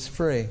man who was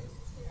free.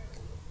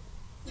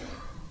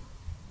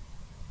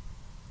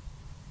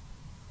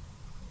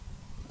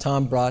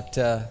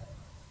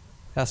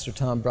 Pastor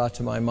Tom brought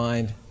to my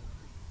mind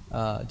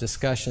a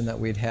discussion that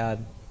we'd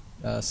had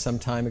some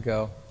time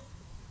ago.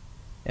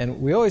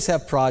 And we always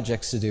have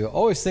projects to do,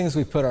 always things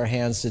we put our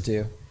hands to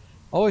do,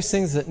 always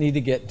things that need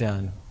to get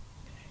done.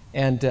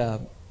 And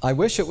I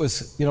wish it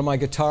was, my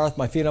guitar with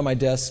my feet on my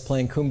desk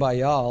playing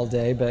Kumbaya all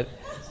day, but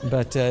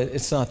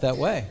it's not that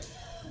way.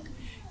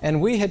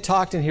 And we had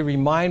talked, and he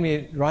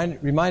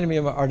reminded me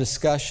of our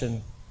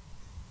discussion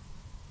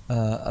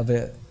of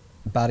it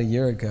about a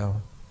year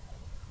ago.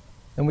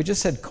 And we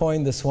just had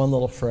coined this one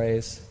little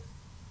phrase,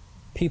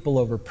 people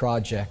over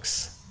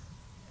projects.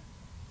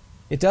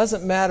 It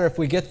doesn't matter if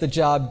we get the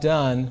job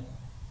done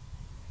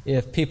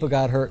if people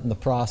got hurt in the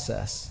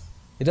process.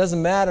 It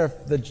doesn't matter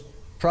if the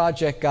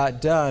project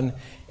got done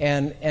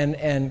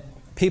and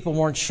people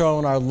weren't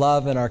showing our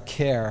love and our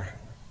care.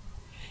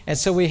 And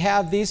so we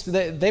have these,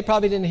 they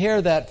probably didn't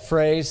hear that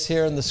phrase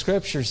here in the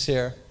scriptures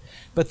here,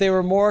 but they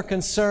were more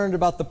concerned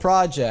about the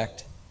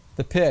project,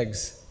 the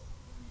pigs,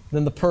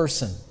 than the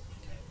person.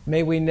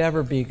 May we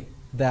never be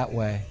that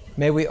way.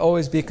 May we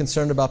always be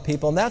concerned about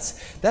people. And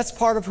that's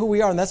part of who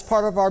we are, and that's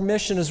part of our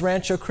mission as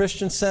Rancho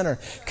Christian Center,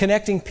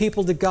 connecting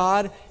people to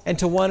God and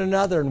to one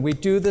another. And we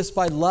do this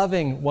by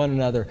loving one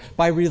another,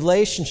 by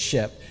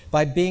relationship,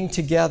 by being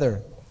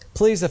together.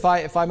 Please, if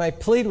I might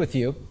plead with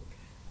you,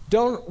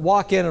 don't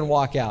walk in and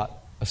walk out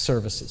of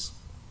services.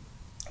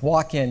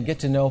 Walk in, get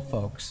to know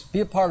folks.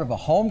 Be a part of a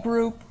home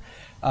group.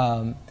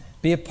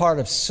 Be a part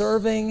of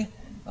serving.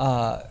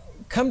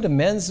 Come to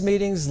men's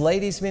meetings,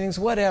 ladies' meetings,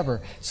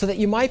 whatever, so that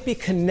you might be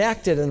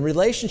connected and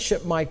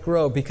relationship might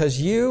grow,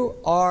 because you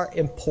are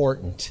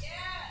important.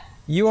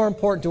 You are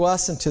important to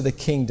us and to the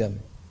kingdom.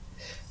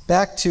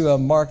 Back to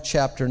Mark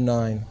chapter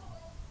 9,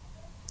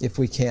 if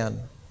we can.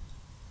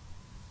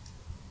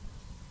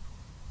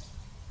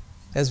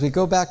 As we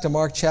go back to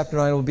Mark chapter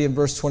 9, we'll be in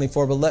verse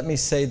 24, but let me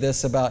say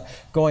this about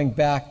going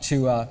back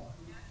to,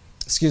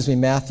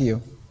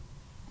 Matthew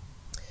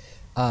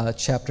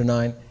chapter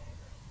 9.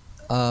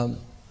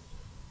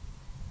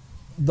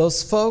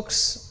 Those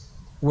folks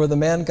where the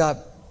man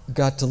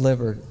got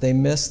delivered, they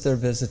missed their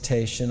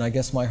visitation. I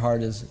guess my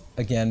heart is,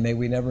 again, may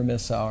we never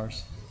miss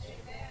ours.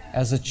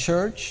 As a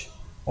church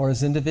or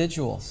as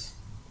individuals.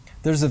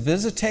 There's a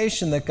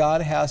visitation that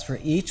God has for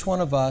each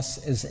one of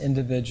us as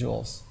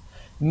individuals.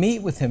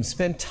 Meet with Him,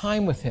 spend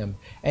time with Him,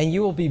 and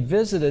you will be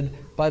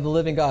visited by the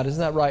living God. Isn't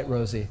that right,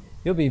 Rosie?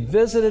 You'll be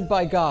visited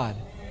by God.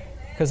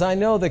 Because I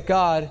know that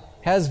God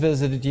has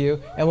visited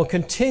you and will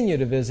continue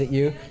to visit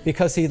you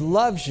because He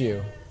loves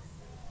you.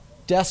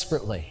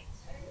 Desperately.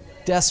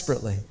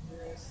 Desperately.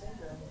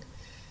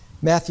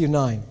 Matthew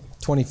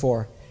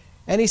 9:24.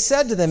 And He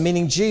said to them,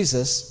 meaning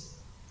Jesus,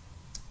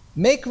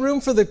 make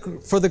room for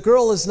the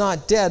girl is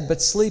not dead, but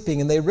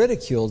sleeping. And they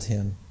ridiculed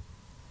Him.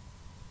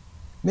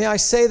 May I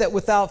say that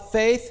without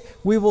faith,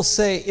 we will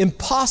say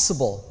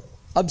impossible,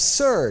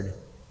 absurd,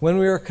 when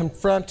we are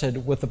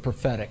confronted with the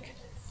prophetic.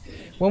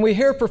 When we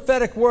hear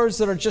prophetic words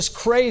that are just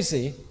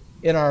crazy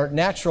in our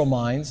natural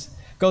minds,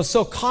 goes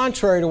so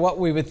contrary to what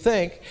we would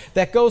think,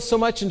 that goes so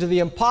much into the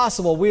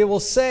impossible, we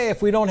will say,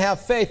 if we don't have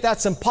faith,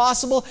 that's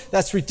impossible,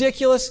 that's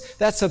ridiculous,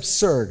 that's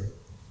absurd.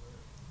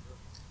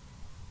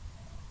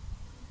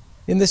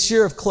 In this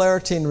year of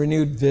clarity and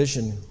renewed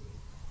vision,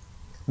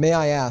 may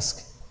I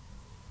ask,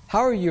 how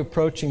are you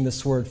approaching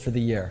this word for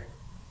the year?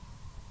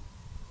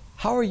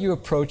 How are you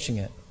approaching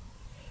it?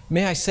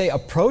 May I say,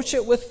 approach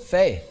it with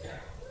faith.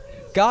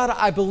 God,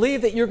 I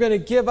believe that you're going to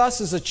give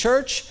us as a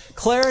church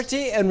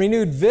clarity and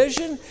renewed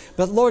vision.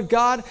 But Lord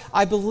God,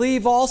 I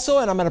believe also,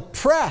 and I'm going to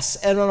press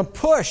and I'm going to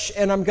push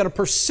and I'm going to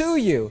pursue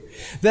you,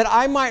 that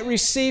I might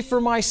receive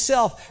for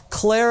myself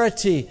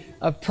clarity,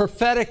 a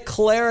prophetic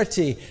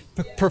clarity,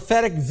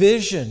 prophetic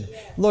vision.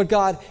 Lord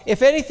God,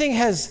 if anything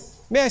has,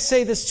 may I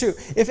say this too,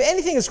 if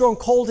anything has grown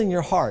cold in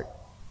your heart,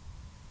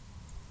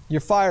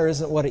 your fire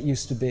isn't what it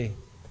used to be.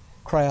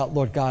 Cry out,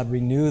 Lord God,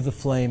 renew the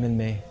flame in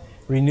me.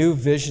 Renew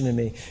vision in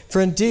me.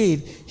 For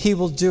indeed, He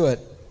will do it.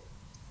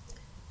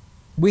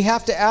 We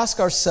have to ask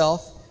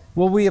ourselves,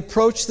 will we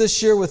approach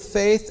this year with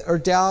faith or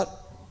doubt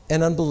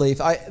and unbelief?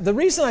 The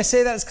reason I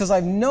say that is because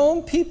I've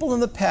known people in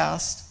the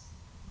past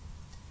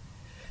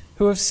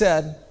who have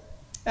said,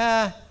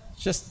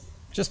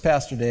 just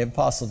Pastor Dave,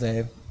 Apostle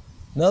Dave,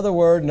 another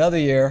word, another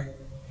year.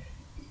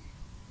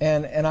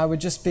 And I would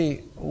just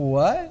be,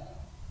 what?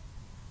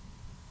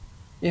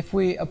 If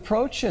we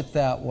approach it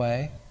that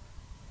way,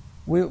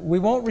 we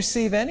won't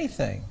receive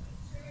anything.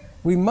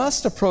 We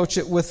must approach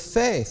it with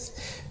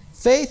faith.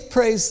 Faith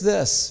prays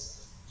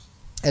this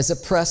as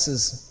it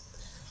presses.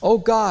 Oh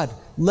God,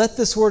 let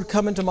this word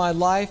come into my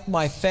life,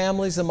 my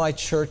families, and my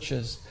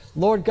churches.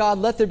 Lord God,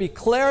 let there be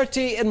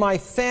clarity in my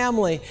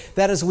family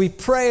that as we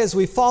pray, as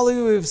we follow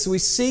you, as we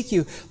seek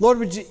you, Lord,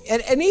 would you,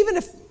 and even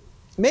if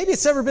maybe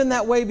it's never been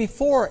that way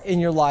before in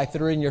your life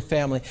that are in your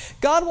family,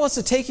 God wants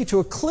to take you to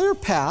a clear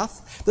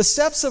path. The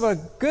steps of a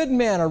good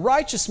man, a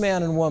righteous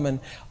man and woman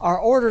are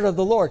ordered of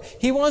the Lord.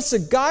 He wants to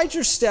guide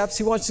your steps.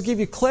 He wants to give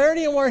you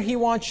clarity on where He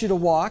wants you to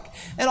walk.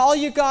 And all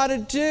you got to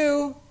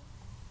do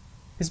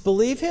is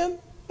believe Him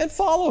and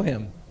follow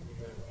Him.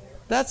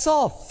 That's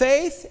all.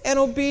 Faith and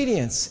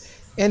obedience.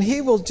 And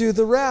He will do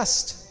the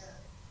rest.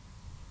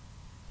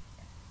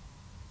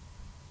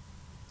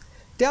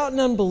 Doubt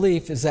and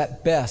unbelief is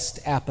at best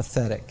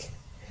apathetic,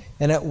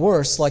 and at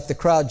worst, like the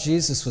crowd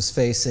Jesus was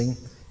facing,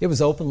 It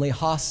was openly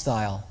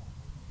hostile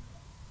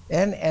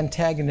and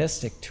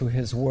antagonistic to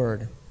his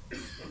word.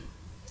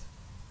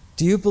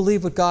 Do you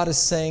believe what God is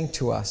saying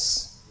to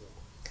us?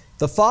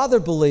 The father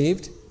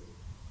believed,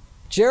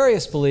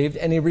 Jairus believed,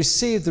 and he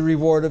received the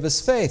reward of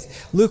his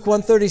faith. Luke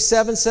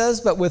 1:37 says,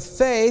 "But with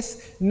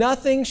faith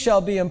nothing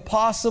shall be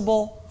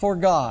impossible for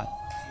God."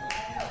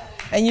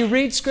 And you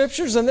read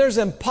scriptures and there's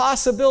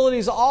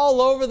impossibilities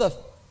all over the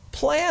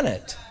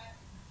planet.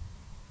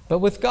 But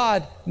with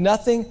God,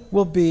 nothing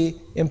will be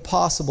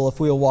impossible if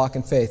we will walk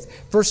in faith.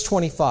 Verse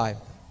 25.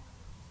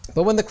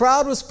 "But when the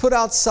crowd was put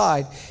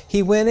outside,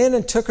 he went in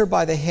and took her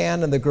by the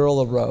hand, and the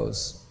girl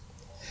arose."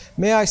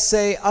 May I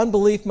say,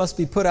 unbelief must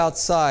be put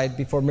outside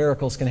before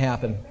miracles can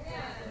happen.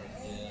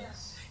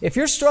 If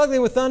you're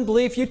struggling with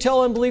unbelief, you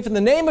tell unbelief, in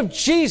the name of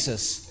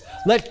Jesus,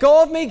 let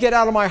go of me, get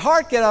out of my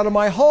heart, get out of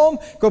my home,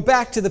 go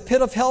back to the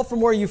pit of hell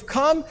from where you've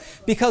come,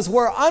 because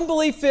where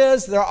unbelief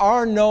is, there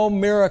are no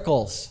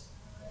miracles.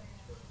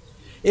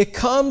 It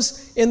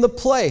comes in the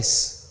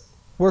place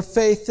where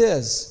faith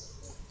is.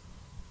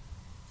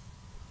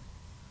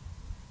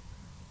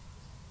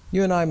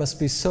 You and I must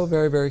be so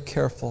very, very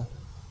careful.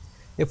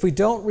 If we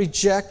don't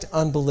reject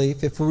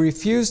unbelief, if we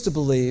refuse to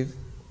believe,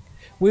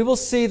 we will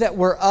see that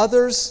where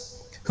others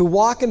who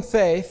walk in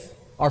faith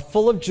are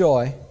full of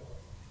joy,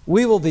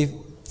 we will be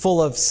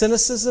full of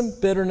cynicism,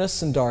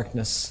 bitterness, and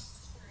darkness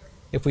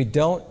if we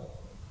don't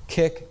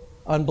kick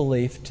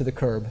unbelief to the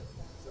curb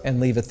and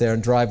leave it there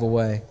and drive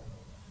away.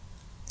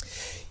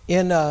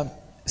 In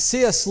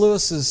C.S.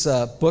 Lewis's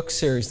book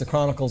series, The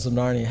Chronicles of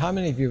Narnia,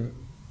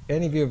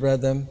 any of you have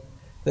read them?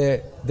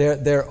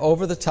 They're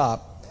over the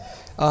top.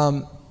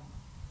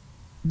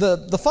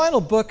 The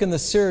final book in the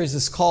series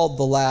is called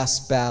The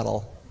Last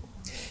Battle.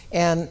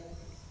 And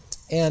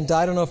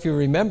I don't know if you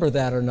remember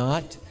that or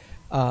not,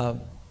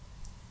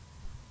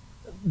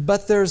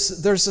 but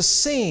there's a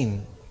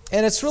scene,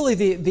 and it's really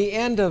the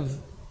end of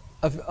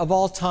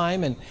all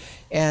time,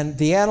 and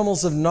the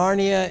animals of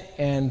Narnia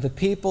and the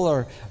people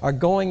are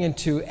going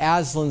into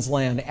Aslan's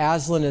land.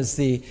 Aslan is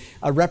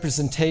a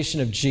representation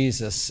of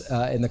Jesus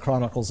in the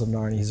Chronicles of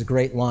Narnia. He's a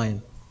great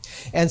lion.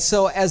 And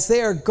so as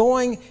they are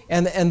going,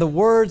 and the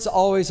words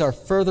always are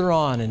further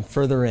on and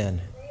further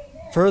in.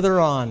 Further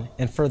on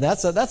and further.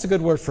 That's a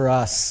good word for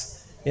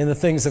us in the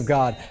things of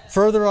God.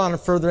 Further on and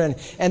further in.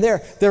 And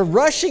they're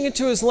rushing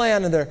into his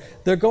land, and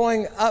they're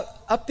going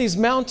up these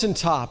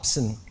mountaintops,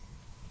 and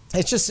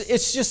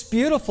it's just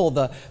beautiful.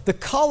 The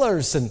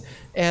colors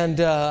and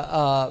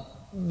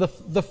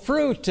the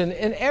fruit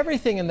and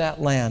everything in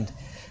that land.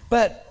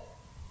 But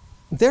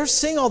they're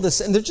seeing all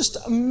this and they're just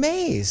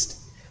amazed.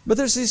 But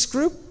there's this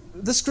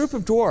group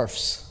of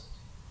dwarfs.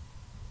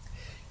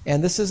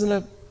 And this isn't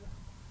a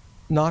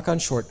knock on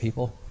short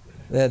people.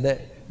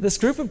 This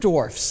group of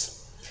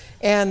dwarfs.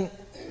 And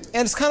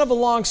it's kind of a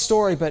long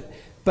story, but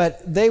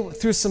they,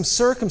 through some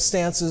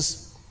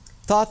circumstances,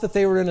 thought that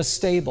they were in a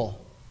stable.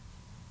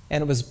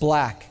 And it was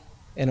black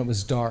and it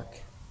was dark.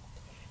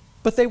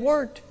 But they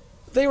weren't.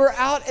 They were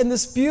out in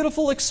this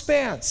beautiful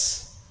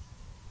expanse.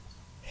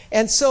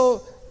 And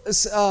so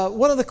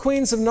one of the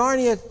queens of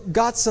Narnia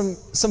got some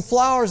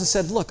flowers and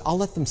said, look, I'll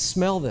let them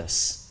smell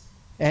this.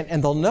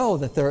 And they'll know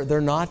that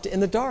they're not in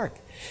the dark.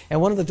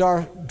 And one of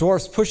the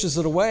dwarfs pushes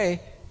it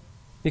away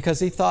because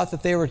he thought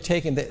that they were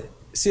taking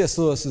C.S.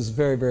 Lewis is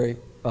very, very,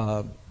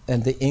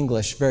 and the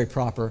English, very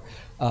proper,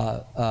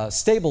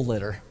 stable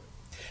litter.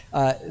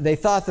 They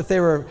thought that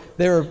they were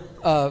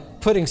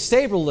putting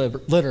stable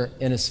litter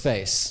in his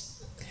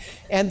face.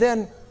 And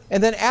then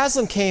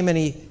Aslan came and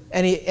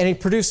he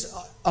produced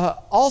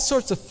all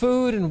sorts of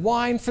food and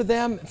wine for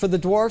them, for the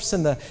dwarfs,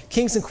 and the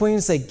kings and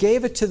queens. They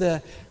gave it to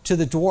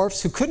the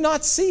dwarfs who could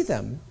not see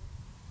them.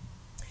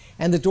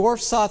 And the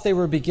dwarfs thought they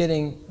were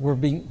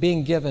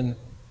being given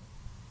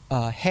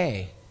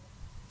hay,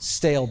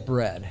 stale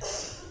bread,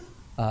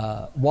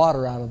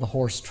 water out of the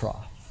horse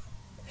trough.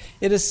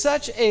 It is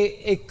such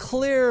a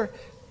clear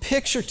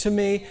picture to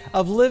me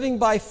of living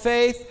by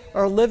faith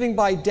or living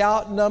by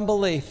doubt and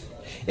unbelief.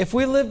 If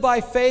we live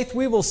by faith,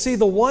 we will see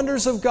the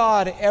wonders of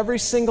God every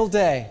single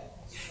day.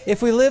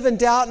 If we live in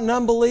doubt and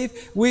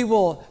unbelief, we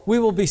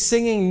will be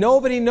singing,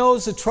 "Nobody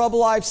knows the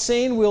trouble I've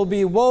seen." We'll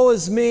be, "Woe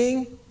is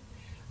me."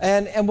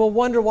 And we'll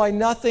wonder why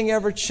nothing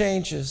ever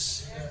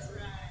changes.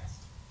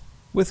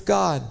 With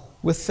God,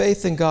 with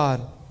faith in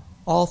God,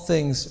 all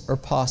things are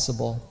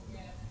possible.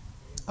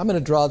 I'm going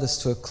to draw this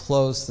to a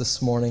close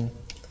this morning.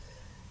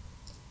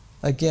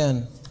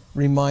 Again,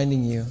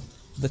 reminding you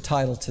the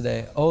title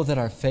today, "Oh, that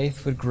our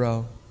faith would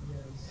grow."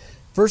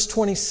 Verse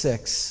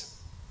 26.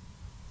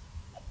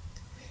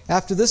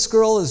 After this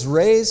girl is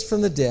raised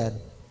from the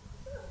dead,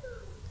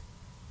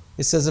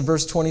 it says in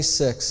verse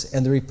 26,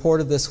 and the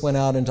report of this went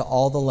out into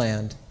all the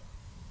land.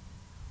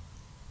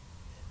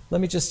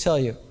 Let me just tell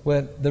you,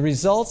 when the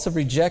results of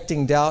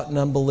rejecting doubt and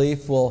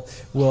unbelief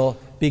will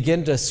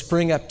begin to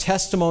spring up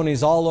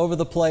testimonies all over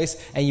the place,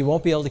 and you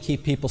won't be able to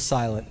keep people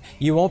silent.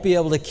 You won't be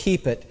able to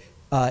keep it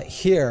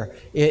here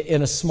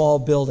in a small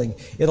building.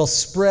 It'll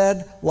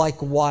spread like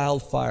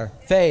wildfire.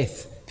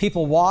 Faith,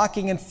 people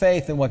walking in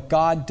faith in what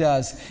God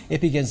does,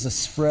 it begins to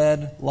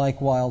spread like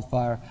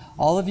wildfire.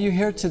 All of you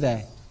here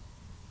today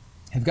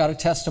have got a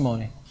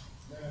testimony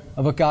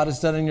of what God has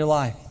done in your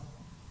life.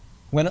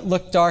 When it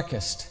looked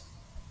darkest,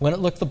 when it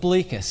looked the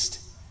bleakest,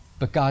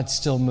 but God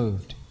still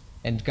moved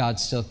and God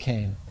still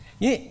came.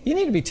 You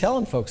need to be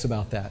telling folks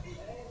about that.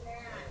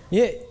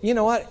 You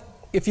know what?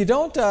 If you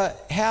don't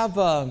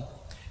have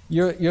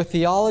your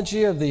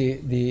theology of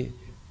the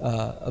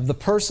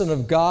person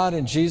of God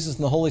and Jesus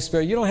and the Holy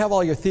Spirit, you don't have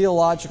all your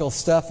theological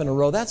stuff in a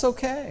row, that's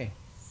okay.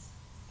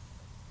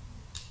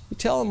 You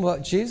tell them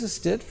what Jesus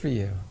did for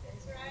you.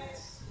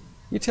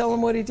 You tell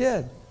them what He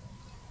did.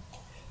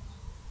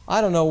 I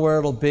don't know where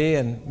it'll be,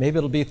 and maybe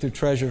it'll be through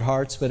Treasured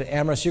Hearts, but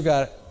Amherst, you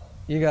got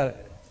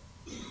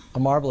a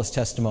marvelous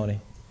testimony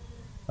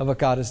of what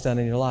God has done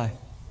in your life.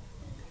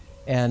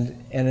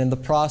 And in the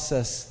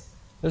process,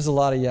 there's a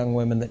lot of young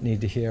women that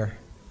need to hear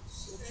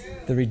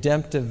the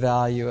redemptive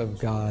value of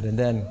God. And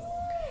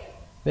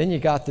then you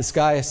got this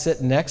guy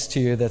sitting next to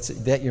you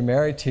that you're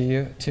married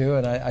to,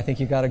 and I think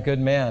you got a good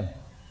man.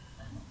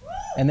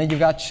 And then you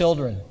got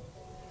children.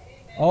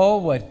 Oh,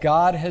 what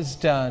God has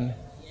done.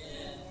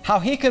 How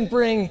He can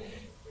bring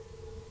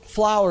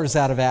flowers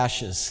out of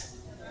ashes.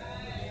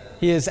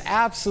 He is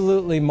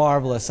absolutely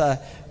marvelous.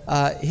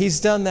 He's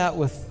done that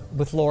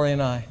with Lori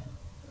and I.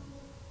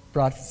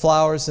 Brought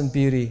flowers and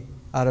beauty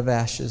out of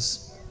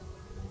ashes.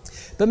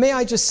 But may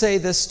I just say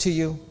this to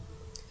you?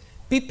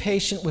 Be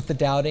patient with the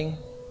doubting.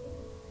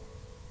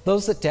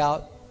 Those that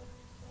doubt,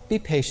 be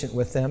patient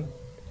with them.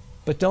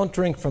 But don't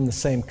drink from the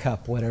same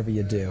cup, whatever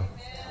you do.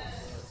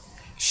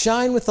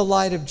 Shine with the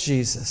light of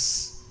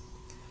Jesus.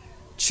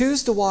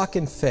 Choose to walk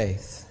in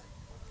faith.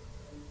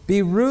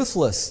 Be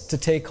ruthless to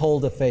take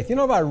hold of faith. You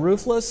know about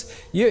ruthless?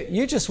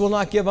 You just will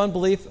not give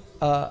unbelief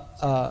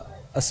a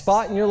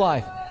spot in your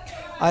life.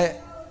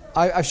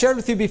 I've shared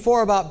with you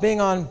before about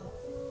being on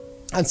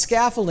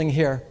scaffolding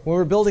here when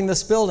we're building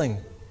this building.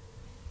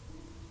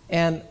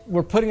 And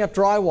we're putting up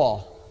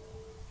drywall.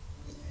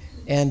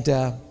 And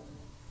a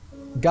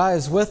guy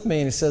is with me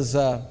and he says,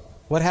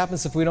 what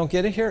happens if we don't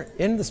get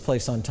in this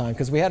place on time?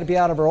 Because we had to be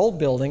out of our old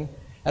building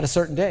at a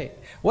certain date.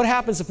 What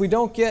happens if we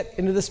don't get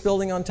into this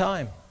building on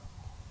time?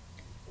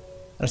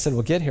 And I said,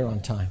 we'll get here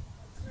on time.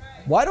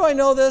 Why do I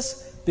know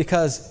this?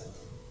 Because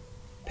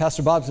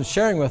Pastor Bob's been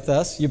sharing with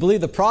us, you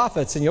believe the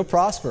prophets and you'll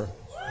prosper.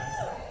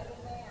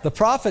 The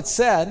prophet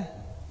said,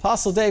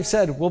 Apostle Dave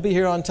said, we'll be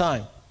here on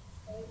time.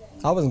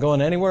 I wasn't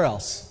going anywhere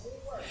else.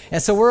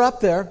 And so we're up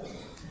there.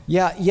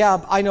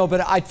 Yeah, I know,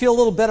 but I'd feel a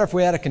little better if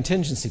we had a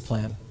contingency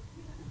plan.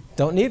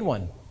 Don't need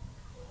one.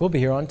 We'll be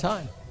here on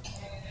time.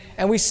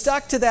 And we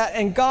stuck to that,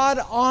 and God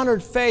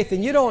honored faith.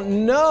 And you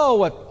don't know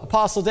what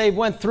Apostle Dave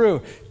went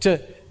through,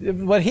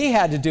 what he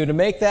had to do to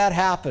make that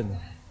happen.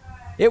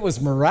 It was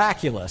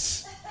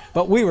miraculous.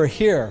 But we were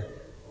here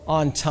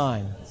on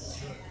time.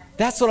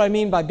 That's what I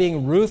mean by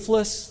being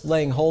ruthless,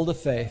 laying hold of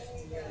faith.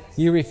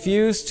 You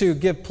refuse to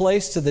give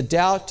place to the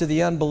doubt, to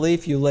the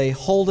unbelief. You lay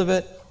hold of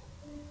it.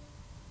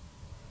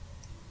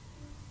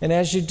 And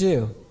as you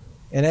do,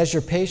 and as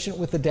you're patient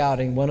with the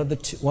doubting, one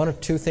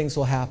of two things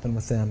will happen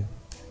with them.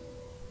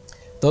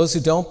 Those who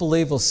don't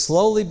believe will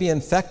slowly be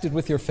infected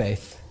with your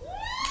faith.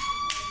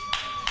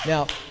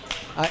 Now,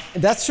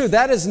 that's true.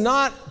 That is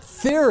not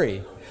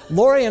theory.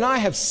 Lori and I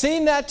have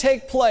seen that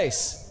take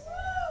place.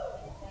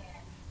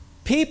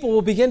 People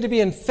will begin to be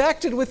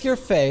infected with your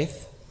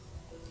faith,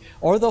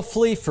 or they'll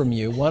flee from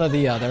you, one or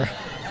the other.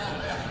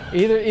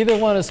 Either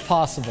one is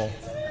possible.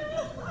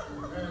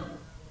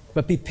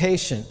 But be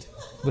patient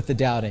with the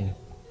doubting.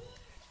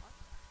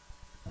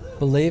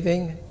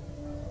 Believing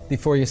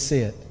before you see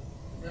it.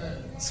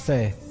 It's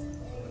faith.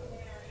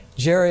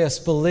 Jairus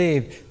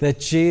believed that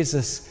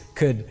Jesus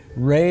could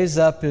raise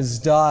up his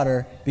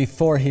daughter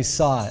before he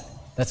saw it.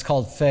 That's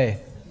called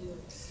faith.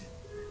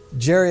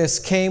 Jairus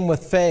came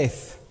with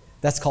faith.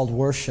 That's called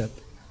worship.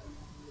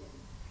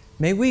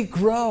 May we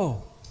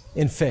grow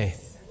in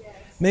faith.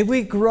 May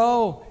we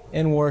grow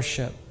in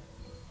worship.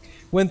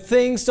 When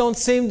things don't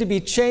seem to be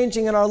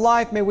changing in our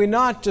life, may we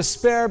not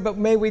despair, but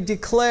may we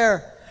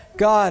declare,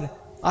 God,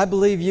 I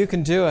believe you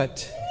can do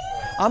it.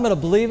 I'm going to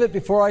believe it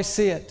before I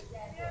see it.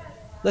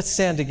 Let's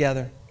stand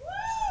together.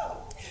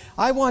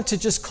 I want to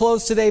just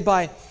close today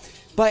by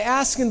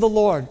asking the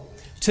Lord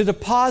to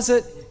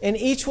deposit in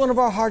each one of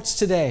our hearts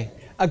today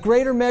a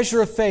greater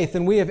measure of faith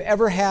than we have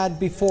ever had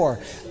before.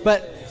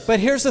 But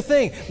here's the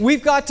thing.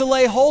 We've got to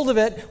lay hold of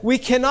it. We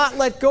cannot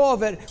let go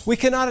of it. We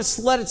cannot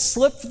let it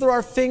slip through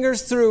our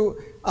fingers through,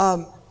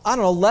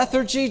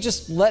 lethargy,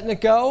 just letting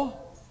it go.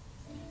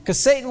 Because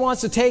Satan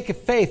wants to take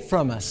faith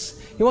from us.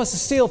 He wants to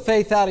steal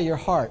faith out of your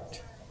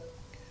heart.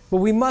 But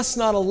we must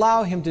not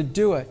allow him to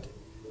do it.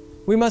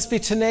 We must be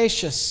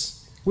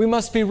tenacious. We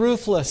must be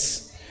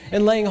ruthless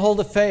in laying hold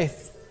of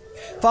faith.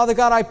 Father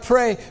God, I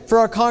pray for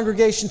our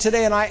congregation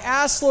today, and I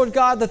ask, Lord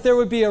God, that there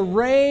would be a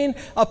rain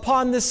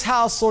upon this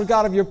house, Lord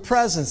God, of your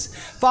presence.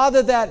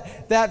 Father,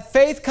 that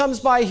faith comes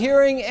by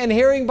hearing, and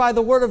hearing by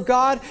the word of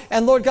God.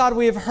 And Lord God,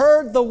 we have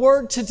heard the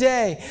word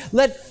today.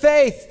 Let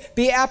faith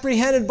be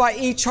apprehended by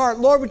each heart.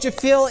 Lord, would you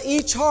fill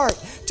each heart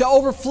to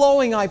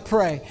overflowing, I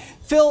pray.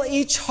 Fill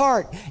each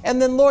heart. And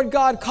then, Lord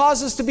God,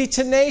 cause us to be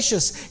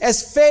tenacious.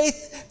 As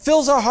faith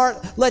fills our heart,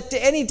 let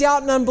any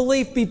doubt and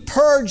unbelief be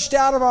purged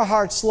out of our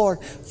hearts, Lord.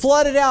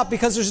 Flood it out,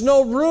 because there's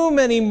no room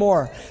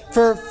anymore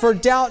for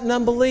doubt and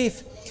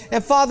unbelief.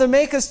 And Father,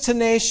 make us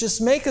tenacious,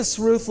 make us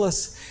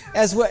ruthless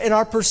as in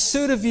our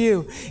pursuit of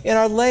you, in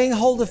our laying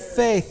hold of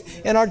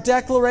faith, in our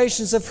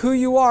declarations of who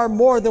you are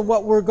more than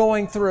what we're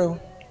going through.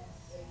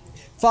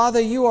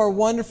 Father, you are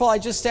wonderful. I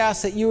just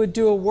ask that you would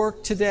do a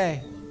work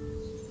today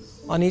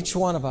on each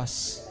one of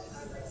us.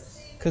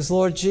 Because,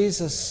 Lord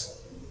Jesus,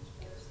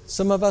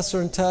 some of us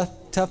are in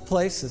tough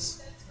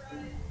places.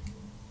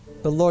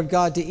 But Lord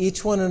God, to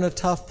each one in a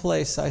tough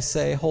place, I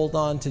say, hold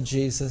on to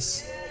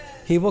Jesus.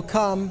 He will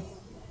come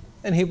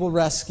and He will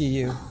rescue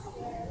you,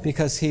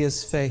 because He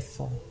is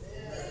faithful.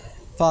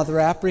 Father,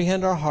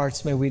 apprehend our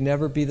hearts. May we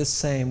never be the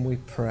same, we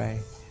pray.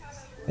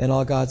 And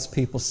all God's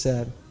people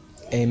said,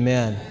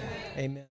 amen. Amen.